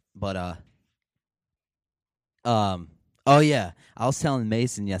 Sorry, but oh yeah, I was telling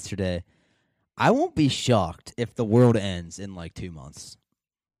Mason yesterday. I won't be shocked if the world ends in like 2 months,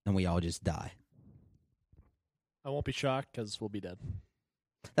 and we all just die. I won't be shocked because we'll be dead.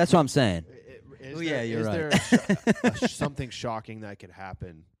 That's what I'm saying. Is you're right. there something shocking that could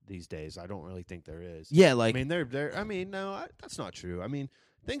happen these days? I don't really think there is. Yeah, like I mean, that's not true. I mean,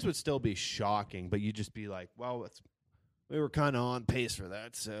 things would still be shocking, but you'd just be like, well, we were kind of on pace for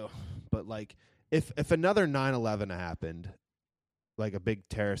that. So, but like, if another 9/11 happened, like a big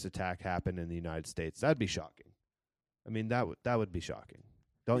terrorist attack happened in the United States, that'd be shocking. I mean, that would be shocking,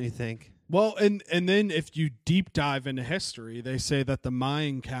 don't you think? Well, and then if you deep dive into history, they say that the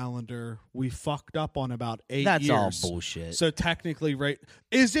Mayan calendar we fucked up on about 8 that's years. all bullshit. So technically, right?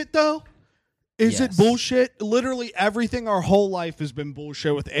 Is it though? Is it Yes. bullshit? Literally everything our whole life has been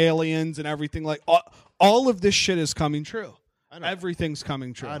bullshit with aliens and everything. Like all of this shit is coming true. Everything's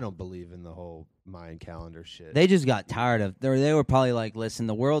coming true. I don't believe in the whole Mayan calendar shit. They just got tired of. They were probably like, listen,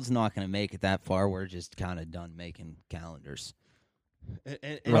 the world's not going to make it that far. We're just kind of done making calendars.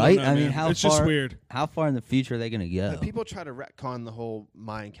 And Right? know, I mean, man. how it's far? just weird. How far in the future are they going to go? People try to retcon the whole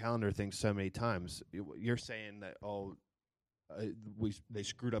Mayan calendar thing so many times. You're saying that they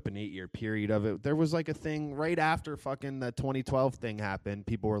screwed up an 8-year period of it. There was like a thing right after fucking the 2012 thing happened.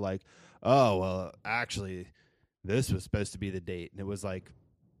 People were like, "Oh, well, actually, this was supposed to be the date," and it was like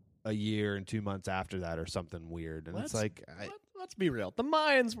a year and 2 months after that, or something weird. And it's like, Let's be real. The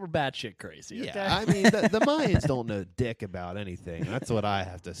Mayans were batshit crazy. yeah, Okay? I mean, the Mayans don't know dick about anything. That's what I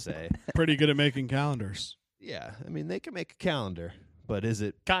have to say. Pretty good at making calendars. Yeah, I mean, they can make a calendar, but is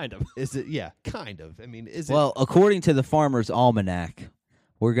it? kind of. Is it? Yeah, kind of. I mean, is it? Well, according to the Farmer's Almanac,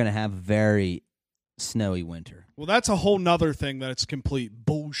 we're going to have a very snowy winter. Well, that's a whole nother thing that's complete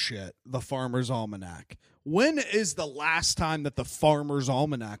bullshit. The Farmer's Almanac. When is the last time that the Farmer's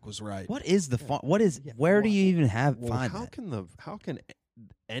Almanac was right? What is the where do you even Well, find how that? can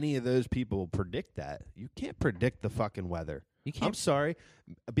any of those people predict that. You can't predict the fucking weather. You I'm can't. sorry.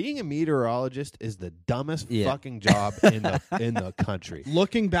 Being a meteorologist is the dumbest Yeah. fucking job in the country.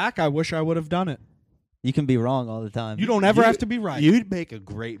 Looking back, I wish I would have done it. You can be wrong all the time. You don't ever have to be right. You'd make a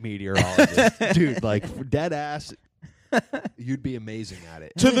great meteorologist. Dude, like for dead ass, you'd be amazing at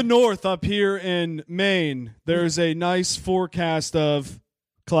it. To the north, up here in Maine, there's a nice forecast of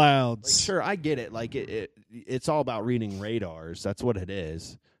clouds. Like, sure, I get it. Like it's all about reading radars. That's what it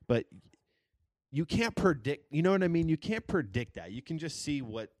is. But you can't predict. You know what I mean? You can't predict that. You can just see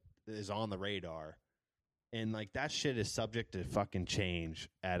what is on the radar, and like that shit is subject to fucking change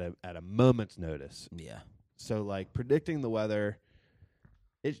at a moment's notice. Yeah. So like predicting the weather,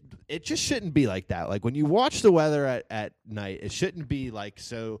 it just shouldn't be like that. Like when you watch the weather at night, it shouldn't be like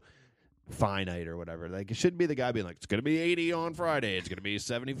so finite or whatever. Like it shouldn't be the guy being like, it's gonna be 80 on Friday, it's gonna be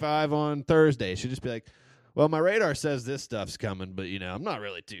 75 on Thursday. It should just be like, well, my radar says this stuff's coming, but I'm not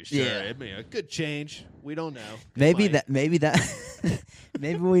really too sure. Yeah. I mean, it could change. We don't know. It Maybe might.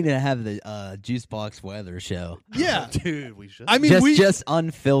 maybe we need to have the Juice Box weather show. Yeah. Dude, we should. I mean, Just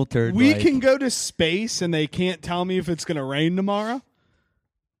unfiltered. we like- can go to space and they can't tell me if it's going to rain tomorrow.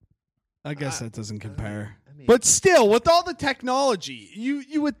 I guess that doesn't compare. I mean, But still, with all the technology,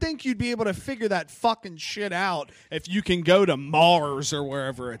 you would think you'd be able to figure that fucking shit out if you can go to Mars or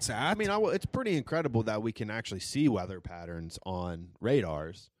wherever it's at. I mean, it's pretty incredible that we can actually see weather patterns on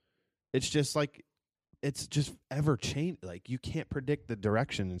radars. It's just like, it's just ever change. Like you can't predict the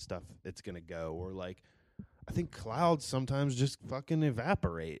direction and stuff it's gonna go, or like, I think clouds sometimes just fucking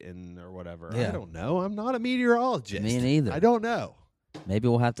evaporate or whatever. Yeah. I don't know. I'm not a meteorologist. Me neither. I don't know. Maybe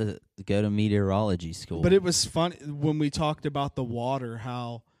we'll have to go to meteorology school. But it was fun when we talked about the water,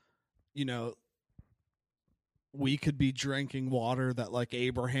 how, we could be drinking water that like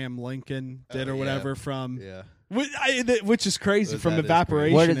Abraham Lincoln did or yeah. whatever from, Yeah, which is crazy, That from is crazy.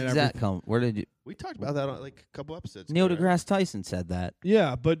 evaporation. where did and that everything. come? Where did you? we talked about that on like a couple episodes. Neil ago, right? deGrasse Tyson said that.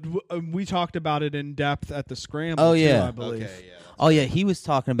 Yeah, but we talked about it in depth at the Scramble. Oh, too, yeah. I believe. Okay, yeah. Oh yeah, he was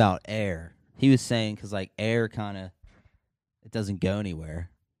talking about air. He was saying because like air kind of it doesn't go anywhere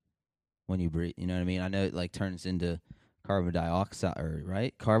when you breathe. You know what I mean? I know it like turns into carbon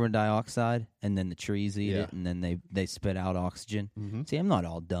dioxide, carbon dioxide, and then the trees eat Yeah. it, and then they spit out oxygen. Mm-hmm. See, I'm not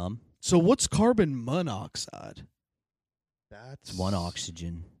all dumb. So what's carbon monoxide? That's It's one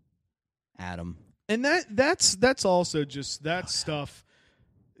oxygen atom. And that's also just that stuff.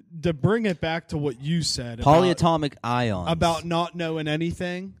 To bring it back to what you said Polyatomic ions. about not knowing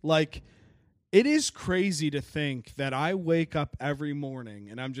anything, like it is crazy to think that I wake up every morning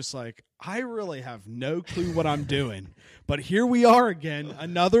and I'm just like, I really have no clue what I'm doing. But here we are again,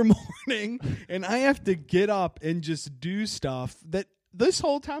 another morning, and I have to get up and just do stuff that this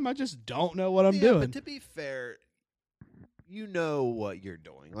whole time I just don't know what I'm doing. But to be fair, you know what you're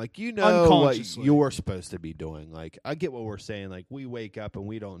doing. Like, you know what Unconsciously. you're supposed to be doing. Like, I get what we're saying. Like, we wake up and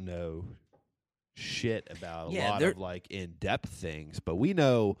we don't know shit about a Yeah, lot there- of, like, in-depth things. But we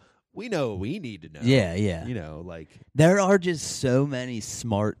know what we need to know. Yeah, yeah. You know, like, There are just so many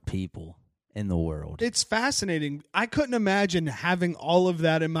smart people in the world. It's fascinating. I couldn't imagine having all of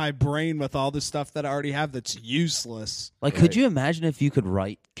that in my brain with all the stuff that I already have that's useless. Like, Right. could you imagine if you could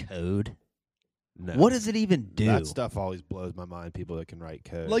write code? no. What does it even do? That stuff always blows my mind, people that can write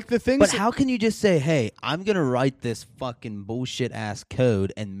code. Like the things But that- how can you just say, "Hey, I'm gonna write this fucking bullshit ass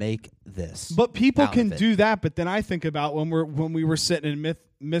code and make this"? But people out can of it? do that. But then I think about when we were sitting in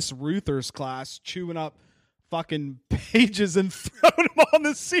Miss Ruther's class, chewing up fucking pages and throwing them on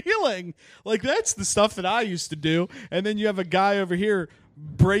the ceiling. Like that's the stuff that I used to do. And then you have a guy over here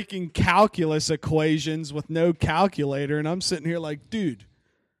breaking calculus equations with no calculator, and I'm sitting here like, dude,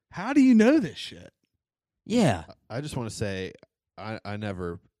 how do you know this shit? Yeah, I just want to say, I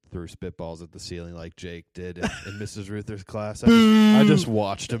never threw spitballs at the ceiling like Jake did in Mrs. Ruther's class. I just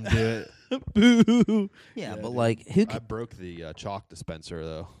watched him do it. Boo. yeah, but dude. like, who? I broke the chalk dispenser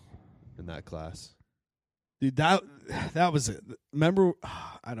though in that class. Dude, that was it. Remember,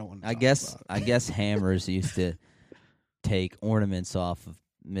 I don't want to. I guess hammers used to take ornaments off of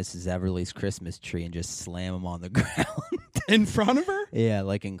Mrs. Everly's Christmas tree and just slam them on the ground. in front of her. Yeah,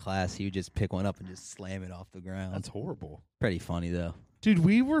 like in class, he would just pick one up and just slam it off the ground. That's horrible. Pretty funny though. Dude,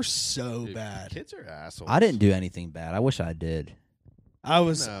 we were so Dude, bad. Kids are assholes. I didn't do anything bad. I wish I did. I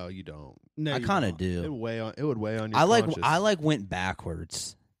was. No, you don't. No, I you kind of don't. It would do. weigh on your I like conscience. went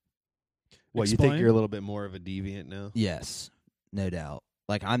backwards. What, you Explain? think you're a little bit more of a deviant now? Yes, no doubt.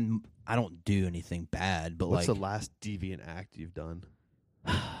 Like I don't do anything bad, but What's like, the last deviant act you've done?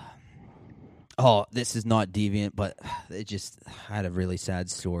 oh, this is not deviant, but I had a really sad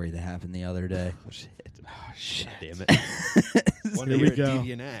story that happened the other day. Oh, shit. Shit. Damn it. One Here to we hear a go.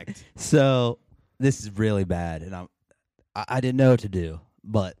 deviant act. So this is really bad, and I didn't know what to do,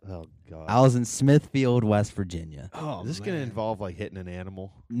 but Oh, God. I was in Smithfield, West Virginia. Oh, Is this going to involve, like, hitting an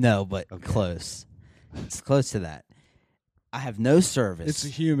animal? No, but Okay. close. It's close to that. I have no service. It's a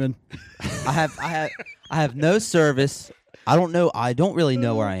human. I have no service. I don't really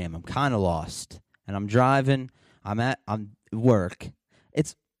know where I am. I'm kind of lost, and I'm driving. I'm at work.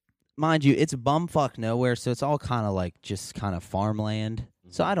 It's, mind you, it's bumfuck nowhere, so it's all kind of like just kind of farmland.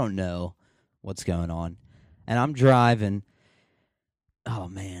 So I don't know what's going on, and I'm driving. Oh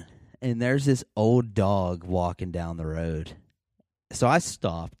man! And there's this old dog walking down the road. So I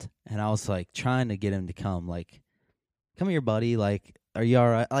stopped, and I was like trying to get him to come. Like, come here, buddy. Like, are you all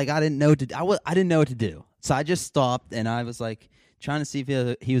right? Like, I didn't know what to. I didn't know what to do. So I just stopped, and I was like trying to see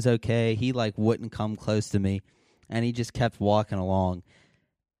if he was okay. He like wouldn't come close to me, and he just kept walking along,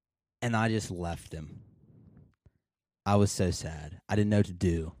 and I just left him. I was so sad. I didn't know what to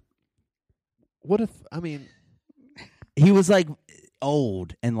do. What if, I mean, He was like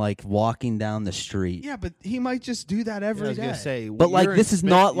old and like walking down the street. Yeah, but he might just do that I every was day. going to say, But like you're this in is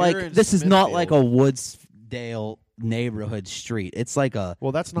not Smith- you're like in this is not like a Smithfield. Woodsdale neighborhood street. It's like a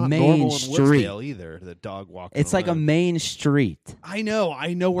Well, that's not main normal in street. Woodsdale either, the dog walking it's like a alone. main street. I know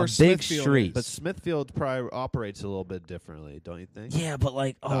where A big Smithfield street. is. But Smithfield probably operates a little bit differently, don't you think? Yeah, but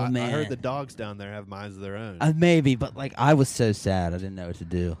like I man. heard the dogs down there have minds of their own. Maybe, but like I was so sad I didn't know what to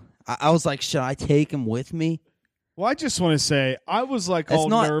do. I was like, should I take him with me? Well, I just want to say, I was like It's all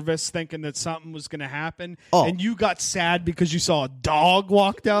not- nervous thinking that something was going to happen, Oh. and you got sad because you saw a dog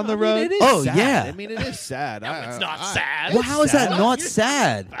walk down the I mean, road. it is Oh, sad. yeah. I mean, it is sad. It's not sad. Well, how is that sad. not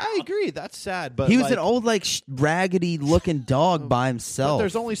sad? I agree. That's sad. But He was like, an old, like raggedy looking dog by but himself.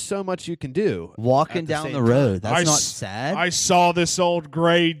 there's only so much you can do. walking at the down same the time. road. That's I not s- sad. I saw this old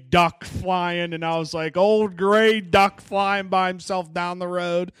gray duck flying, and I was like, old gray duck flying by himself down the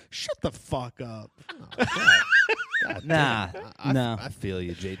road. Shut the fuck up. God Nah, damn. no. I feel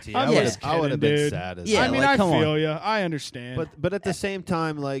you, JT. I'm I just would have kidding, been dude. sad as Yeah, I hell. mean, like, I come on. feel you. I understand. But at the same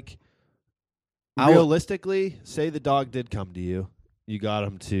time, like I would- realistically, say the dog did come to you, you got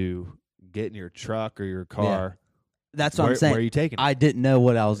him to get in your truck or your car. That's what Where, I'm saying. where are you taking him? I didn't know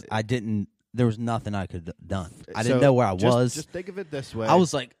what I was. I didn't. There was nothing I could have done. I didn't So know where I just- was. Just think of it this way. I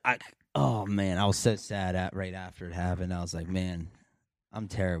was like, oh man, I was so sad right after it happened. I was like, man, I'm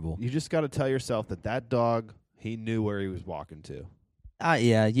terrible. You just got to tell yourself that dog, he knew where he was walking to.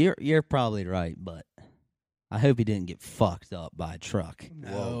 Yeah, you're probably right, but I hope he didn't get fucked up by a truck.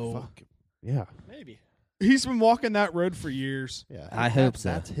 Whoa, fuck. Yeah. Maybe. he's been walking that road for years. Yeah. I hope That's- so.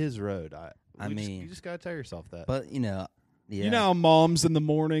 That's his road. mean- you just got to tell yourself that. But yeah. You know how moms in the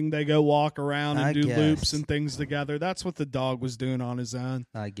morning, they go walk around and I do guess. loops and things together. That's what the dog was doing on his own.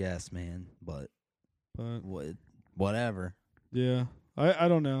 I guess, man. But But whatever. yeah, I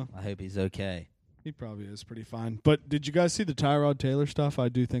don't know. I hope he's okay. He probably is pretty fine. But did you guys see the Tyrod Taylor stuff? I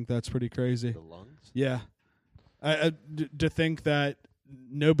do think that's pretty crazy. the lungs? Yeah. To think that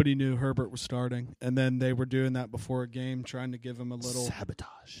nobody knew Herbert was starting, and then they were doing that before a game, trying to give him a little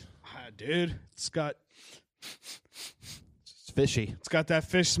Sabotage. dude. It's got It's fishy. that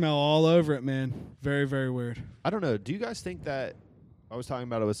fish smell all over it, man. Very, very weird. I don't know. Do you guys think that I was talking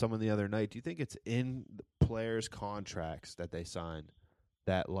about it with someone the other night. Do you think it's in the players' contracts that they sign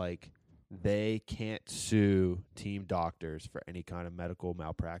that like they can't sue team doctors for any kind of medical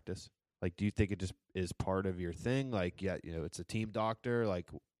malpractice? Like, do you think it just is part of your thing? Like, yeah, you know, it's a team doctor. Like,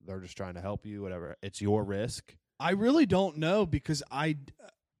 they're just trying to help you, whatever. It's your risk. I really don't know because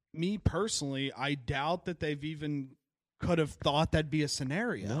me personally, I doubt that they've even could have thought that'd be a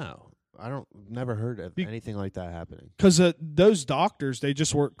scenario. No, I don't. Never heard of anything like that happening. Because those doctors, they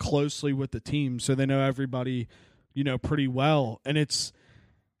just work closely with the team, so they know everybody, pretty well. And it's,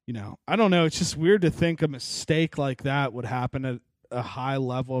 I don't know. It's just weird to think a mistake like that would happen at a high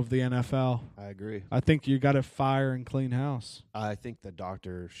level of the NFL. I agree. I think you got to fire and clean house. I think the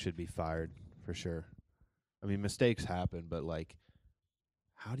doctor should be fired for sure. I mean, mistakes happen, but like,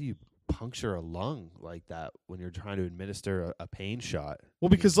 how do you puncture a lung like that when you're trying to administer a pain shot? Well,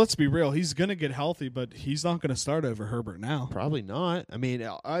 because let's be real, he's going to get healthy, but he's not going to start over Herbert now. Probably not. I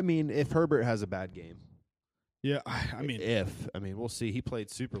mean, if Herbert has a bad game, Yeah, I mean, we'll see. He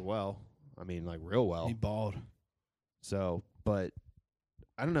played super well. I mean, like real well. he balled. So, but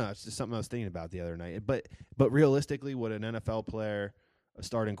I don't know. It's just something I was thinking about the other night. But realistically, would an NFL player, a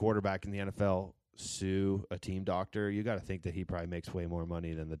starting quarterback in the NFL, sue a team doctor? You got to think that he probably makes way more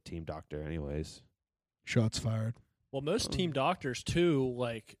money than the team doctor, anyways. Shots fired. Well, most team doctors too,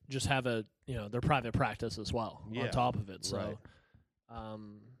 like just have their private practice as well Yeah, on top of it. So, right.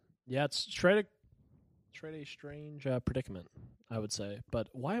 yeah, it's try to It's really a strange predicament, I would say. But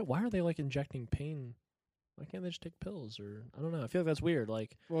why are they like injecting pain? Why can't they just take pills? Or I don't know. I feel like that's weird.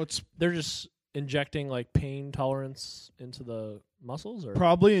 Like, Well, it's they're just injecting like pain tolerance into the muscles, or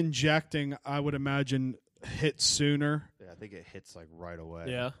probably injecting, I would imagine, hit sooner. Yeah, I think it hits like right away.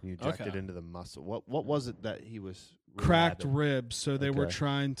 Yeah? You inject it Okay. into the muscle. What was it that he was really Cracked had to- ribs, so they were Okay.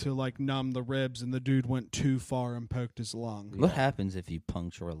 trying to like numb the ribs, and the dude went too far and poked his lung. What happens if you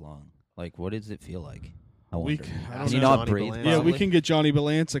puncture a lung? Like, what does it feel like? I We wonder. c- I Can don't you know. not Johnny breathe? Belancey. Yeah, we probably? can get Johnny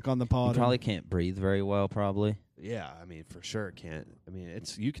Belancic on the You pod. probably can't breathe very well, probably. Yeah, I mean, for sure it can't. I mean,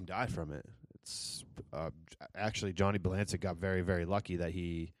 you can die from it. It's actually Johnny Belancik got very, very lucky that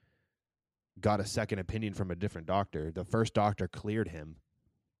he got a second opinion from a different doctor. The first doctor cleared him,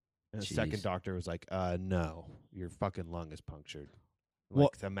 and the Jeez. second doctor was like, "No, your fucking lung is punctured." Well-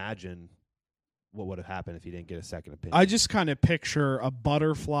 Like, imagine what would have happened if he didn't get a second opinion. I just kind of picture a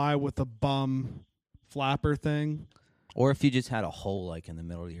butterfly with a bum flapper thing. Or if you just had a hole like in the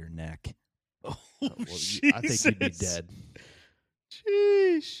middle of your neck. Well, I think you'd be Jesus. dead.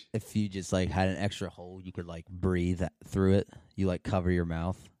 Sheesh. If you just like had an extra hole, you could like breathe through it. You like cover your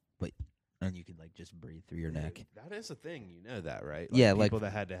mouth, but and you could like just breathe through your neck. That is a thing. You know that, right? Yeah, people like-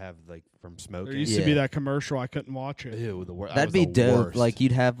 that had to have like from smoking. There used to be Yeah. that commercial. I couldn't watch it. Ew, the worst. That'd be dope. Like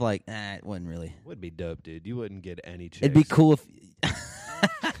you'd have like, it wouldn't really. would be dope, dude. You wouldn't get any chicks. It'd be cool if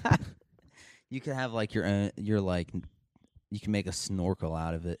you could have like your own. You're like, you can make a snorkel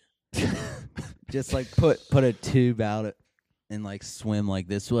out of it. Just like put a tube out it and like swim like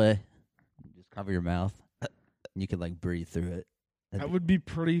this way. Just cover your mouth. And you could like breathe through it. That would be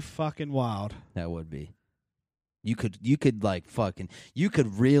pretty fucking wild. That would be. You could like fucking. You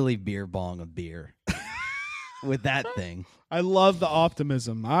could really beer bong a beer with that thing. I love the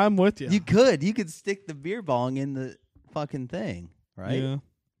optimism. I'm with you. You could. You could stick the beer bong in the fucking thing, right? Yeah.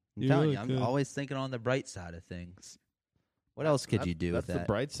 I'm you telling really you, I'm could. always thinking on the bright side of things. What else could you do with That's that? the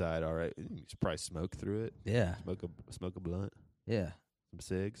bright side. All right, you should probably smoke through it. Yeah, Smoke a blunt, yeah. some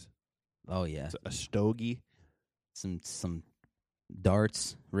cigs, Oh yeah. a stogie. Some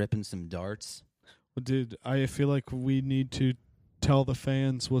darts, ripping some darts. Well, dude, I feel like we need to tell the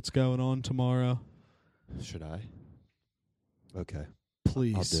fans what's going on tomorrow. Should I? Okay,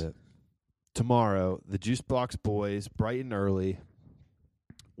 Please. I'll do it. Tomorrow, the Juice Box Boys, bright and early,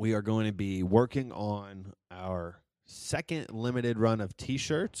 we are going to be working on our second limited run of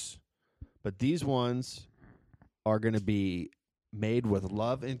T-shirts, but these ones are going to be made with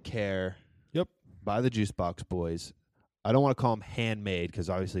love and care. Yep. By the Juice Box Boys. I don't want to call them handmade because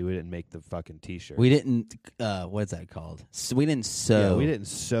obviously we didn't make the fucking T-shirt. We didn't. What's that called? We didn't sew. Yeah, we didn't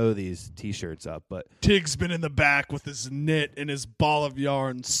sew these T-shirts up, but Tig's been in the back with his knit and his ball of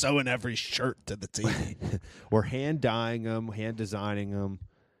yarn sewing every shirt to the TV. we're hand dyeing them, hand designing them.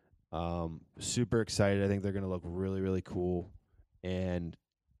 Super excited. I think they're going to look really, really cool, and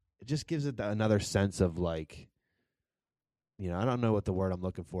it just gives it another sense of like, I don't know what the word I'm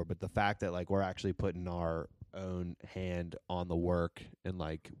looking for, but the fact that like we're actually putting our own hand on the work, and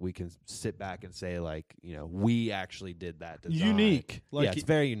like we can sit back and say like, we actually did that design. Unique. Like yeah, it's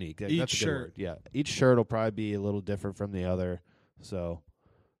very unique. That's each a good shirt. word. Yeah, each shirt will probably be a little different from the other. So,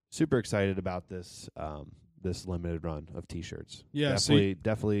 super excited about this this limited run of T-shirts. Yeah,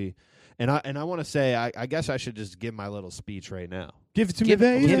 definitely. And I want to say, I guess I should just give my little speech right now. give it to Give- me,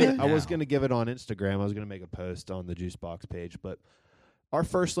 baby. give it I was now. going to give it on Instagram. I was going to make a post on the Juice Box page, but our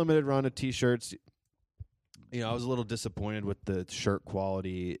first limited run of T-shirts, I was a little disappointed with the shirt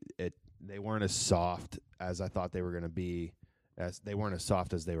quality. They weren't as soft as I thought they were going to be. As they weren't as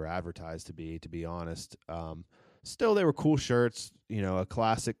soft as they were advertised to be honest. Still, they were cool shirts. A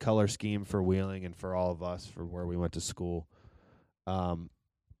classic color scheme for Wheeling and for all of us for where we went to school. I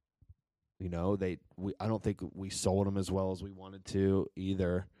don't think we sold them as well as we wanted to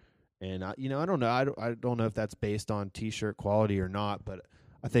either. And I don't know. I don't know if that's based on T-shirt quality or not, but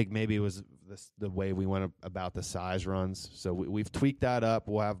I think maybe it was the way we went about the size runs. So we've tweaked that up.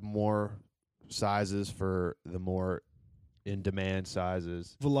 We'll have more sizes for the more in-demand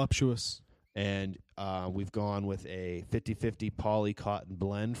sizes. Voluptuous. And we've gone with a 50-50 poly cotton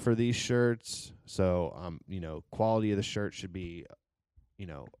blend for these shirts. So, quality of the shirt should be,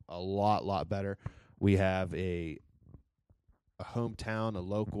 a lot better. We have a hometown, a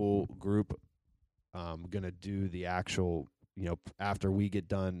local group going to do the actual, after we get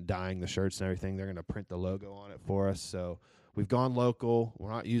done dyeing the shirts and everything, they're going to print the logo on it for us. So we've gone local.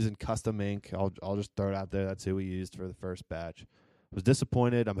 We're not using custom ink. I'll just throw it out there. That's who we used for the first batch. Was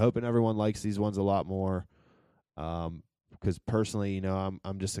disappointed. I'm hoping everyone likes these ones a lot more. Because personally, I'm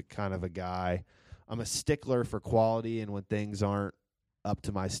just a kind of a guy. I'm a stickler for quality, and when things aren't, up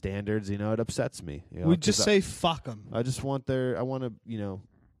to my standards, it upsets me. We just say fuck them. I just want I want to,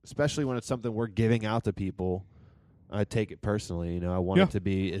 especially when it's something we're giving out to people, I take it personally. I want it to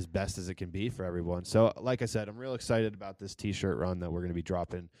be as best as it can be for everyone. So, like I said, I'm real excited about this T-shirt run that we're going to be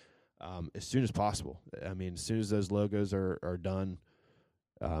dropping as soon as possible. I mean, as soon as those logos are done,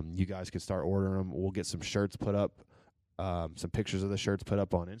 you guys can start ordering them. We'll get some shirts put up, some pictures of the shirts put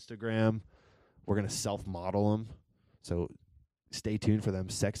up on Instagram. We're going to self-model them. So stay tuned for them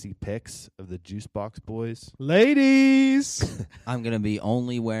sexy pics of the Juice Box boys. Ladies! I'm going to be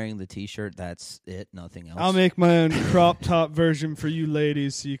only wearing the T-shirt. That's it. Nothing else. I'll make my own crop top version for you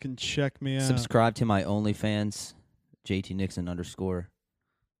ladies so you can check me out. Subscribe to my OnlyFans, JTNixon_.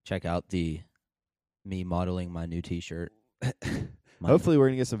 Check out me modeling my new T-shirt. Hopefully we're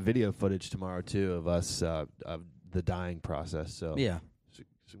going to get some video footage tomorrow, too, of us, of the dyeing process. So yeah.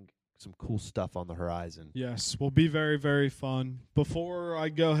 Some cool stuff on the horizon. Yes, will be very, very fun. Before I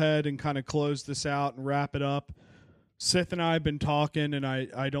go ahead and kind of close this out and wrap it up, Sith and I have been talking, and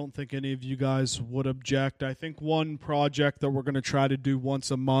I don't think any of you guys would object. I think one project that we're going to try to do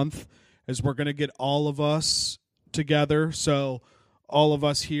once a month is we're going to get all of us together. So all of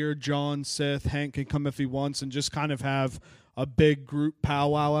us here, John, Sith, Hank can come if he wants, and just kind of have a big group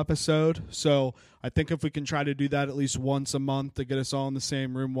powwow episode. So I think if we can try to do that at least once a month to get us all in the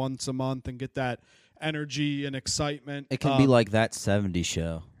same room once a month and get that energy and excitement. It can be like that 70s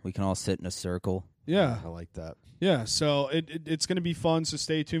show. We can all sit in a circle. Yeah. I like that. Yeah, so it's going to be fun, so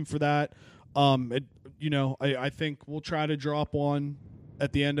stay tuned for that. I think we'll try to drop one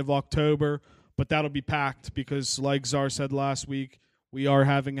at the end of October, but that'll be packed because, like Czar said last week, we are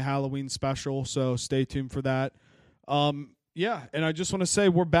having a Halloween special, so stay tuned for that. Yeah, and I just want to say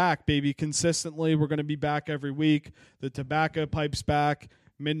we're back, baby, consistently. We're going to be back every week. The Tobacco Pipe's back.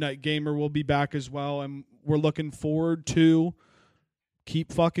 Midnight Gamer will be back as well, and we're looking forward to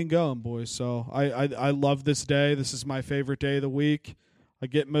keep fucking going, boys. So I love this day. This is my favorite day of the week. I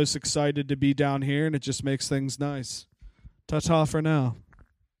get most excited to be down here, and it just makes things nice. Ta-ta for now.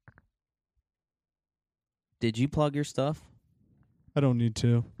 Did you plug your stuff? I don't need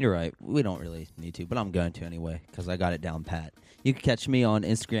to. You're right. We don't really need to, but I'm going to anyway because I got it down pat. You can catch me on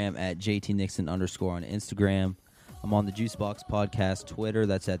Instagram at JTNixon_ on Instagram. I'm on the Juicebox Podcast Twitter.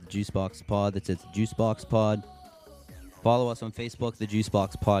 That's at the Juicebox Pod. That's at the Juicebox Pod. Follow us on Facebook, the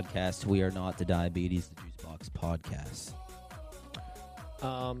Juicebox Podcast. We are not the Diabetes, the Juicebox Podcast.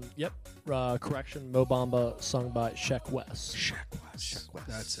 Yep. Correction, Mo Bamba sung by Sheck West. Sheck West.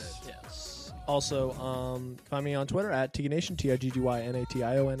 That's it. Yes. Also, find me on Twitter at TGNation,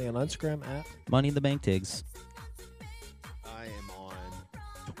 TIGGYNATION, and on Instagram at Money in the Bank Tigs. I am on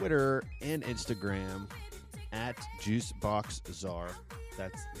Twitter and Instagram at JuiceBoxZar.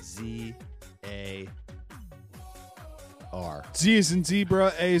 That's ZAR. Z is in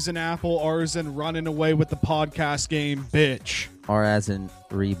zebra, A is in apple, R is in running away with the podcast game, bitch. R as in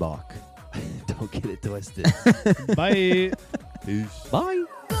Reebok. Don't get it twisted. Bye. Peace. Bye.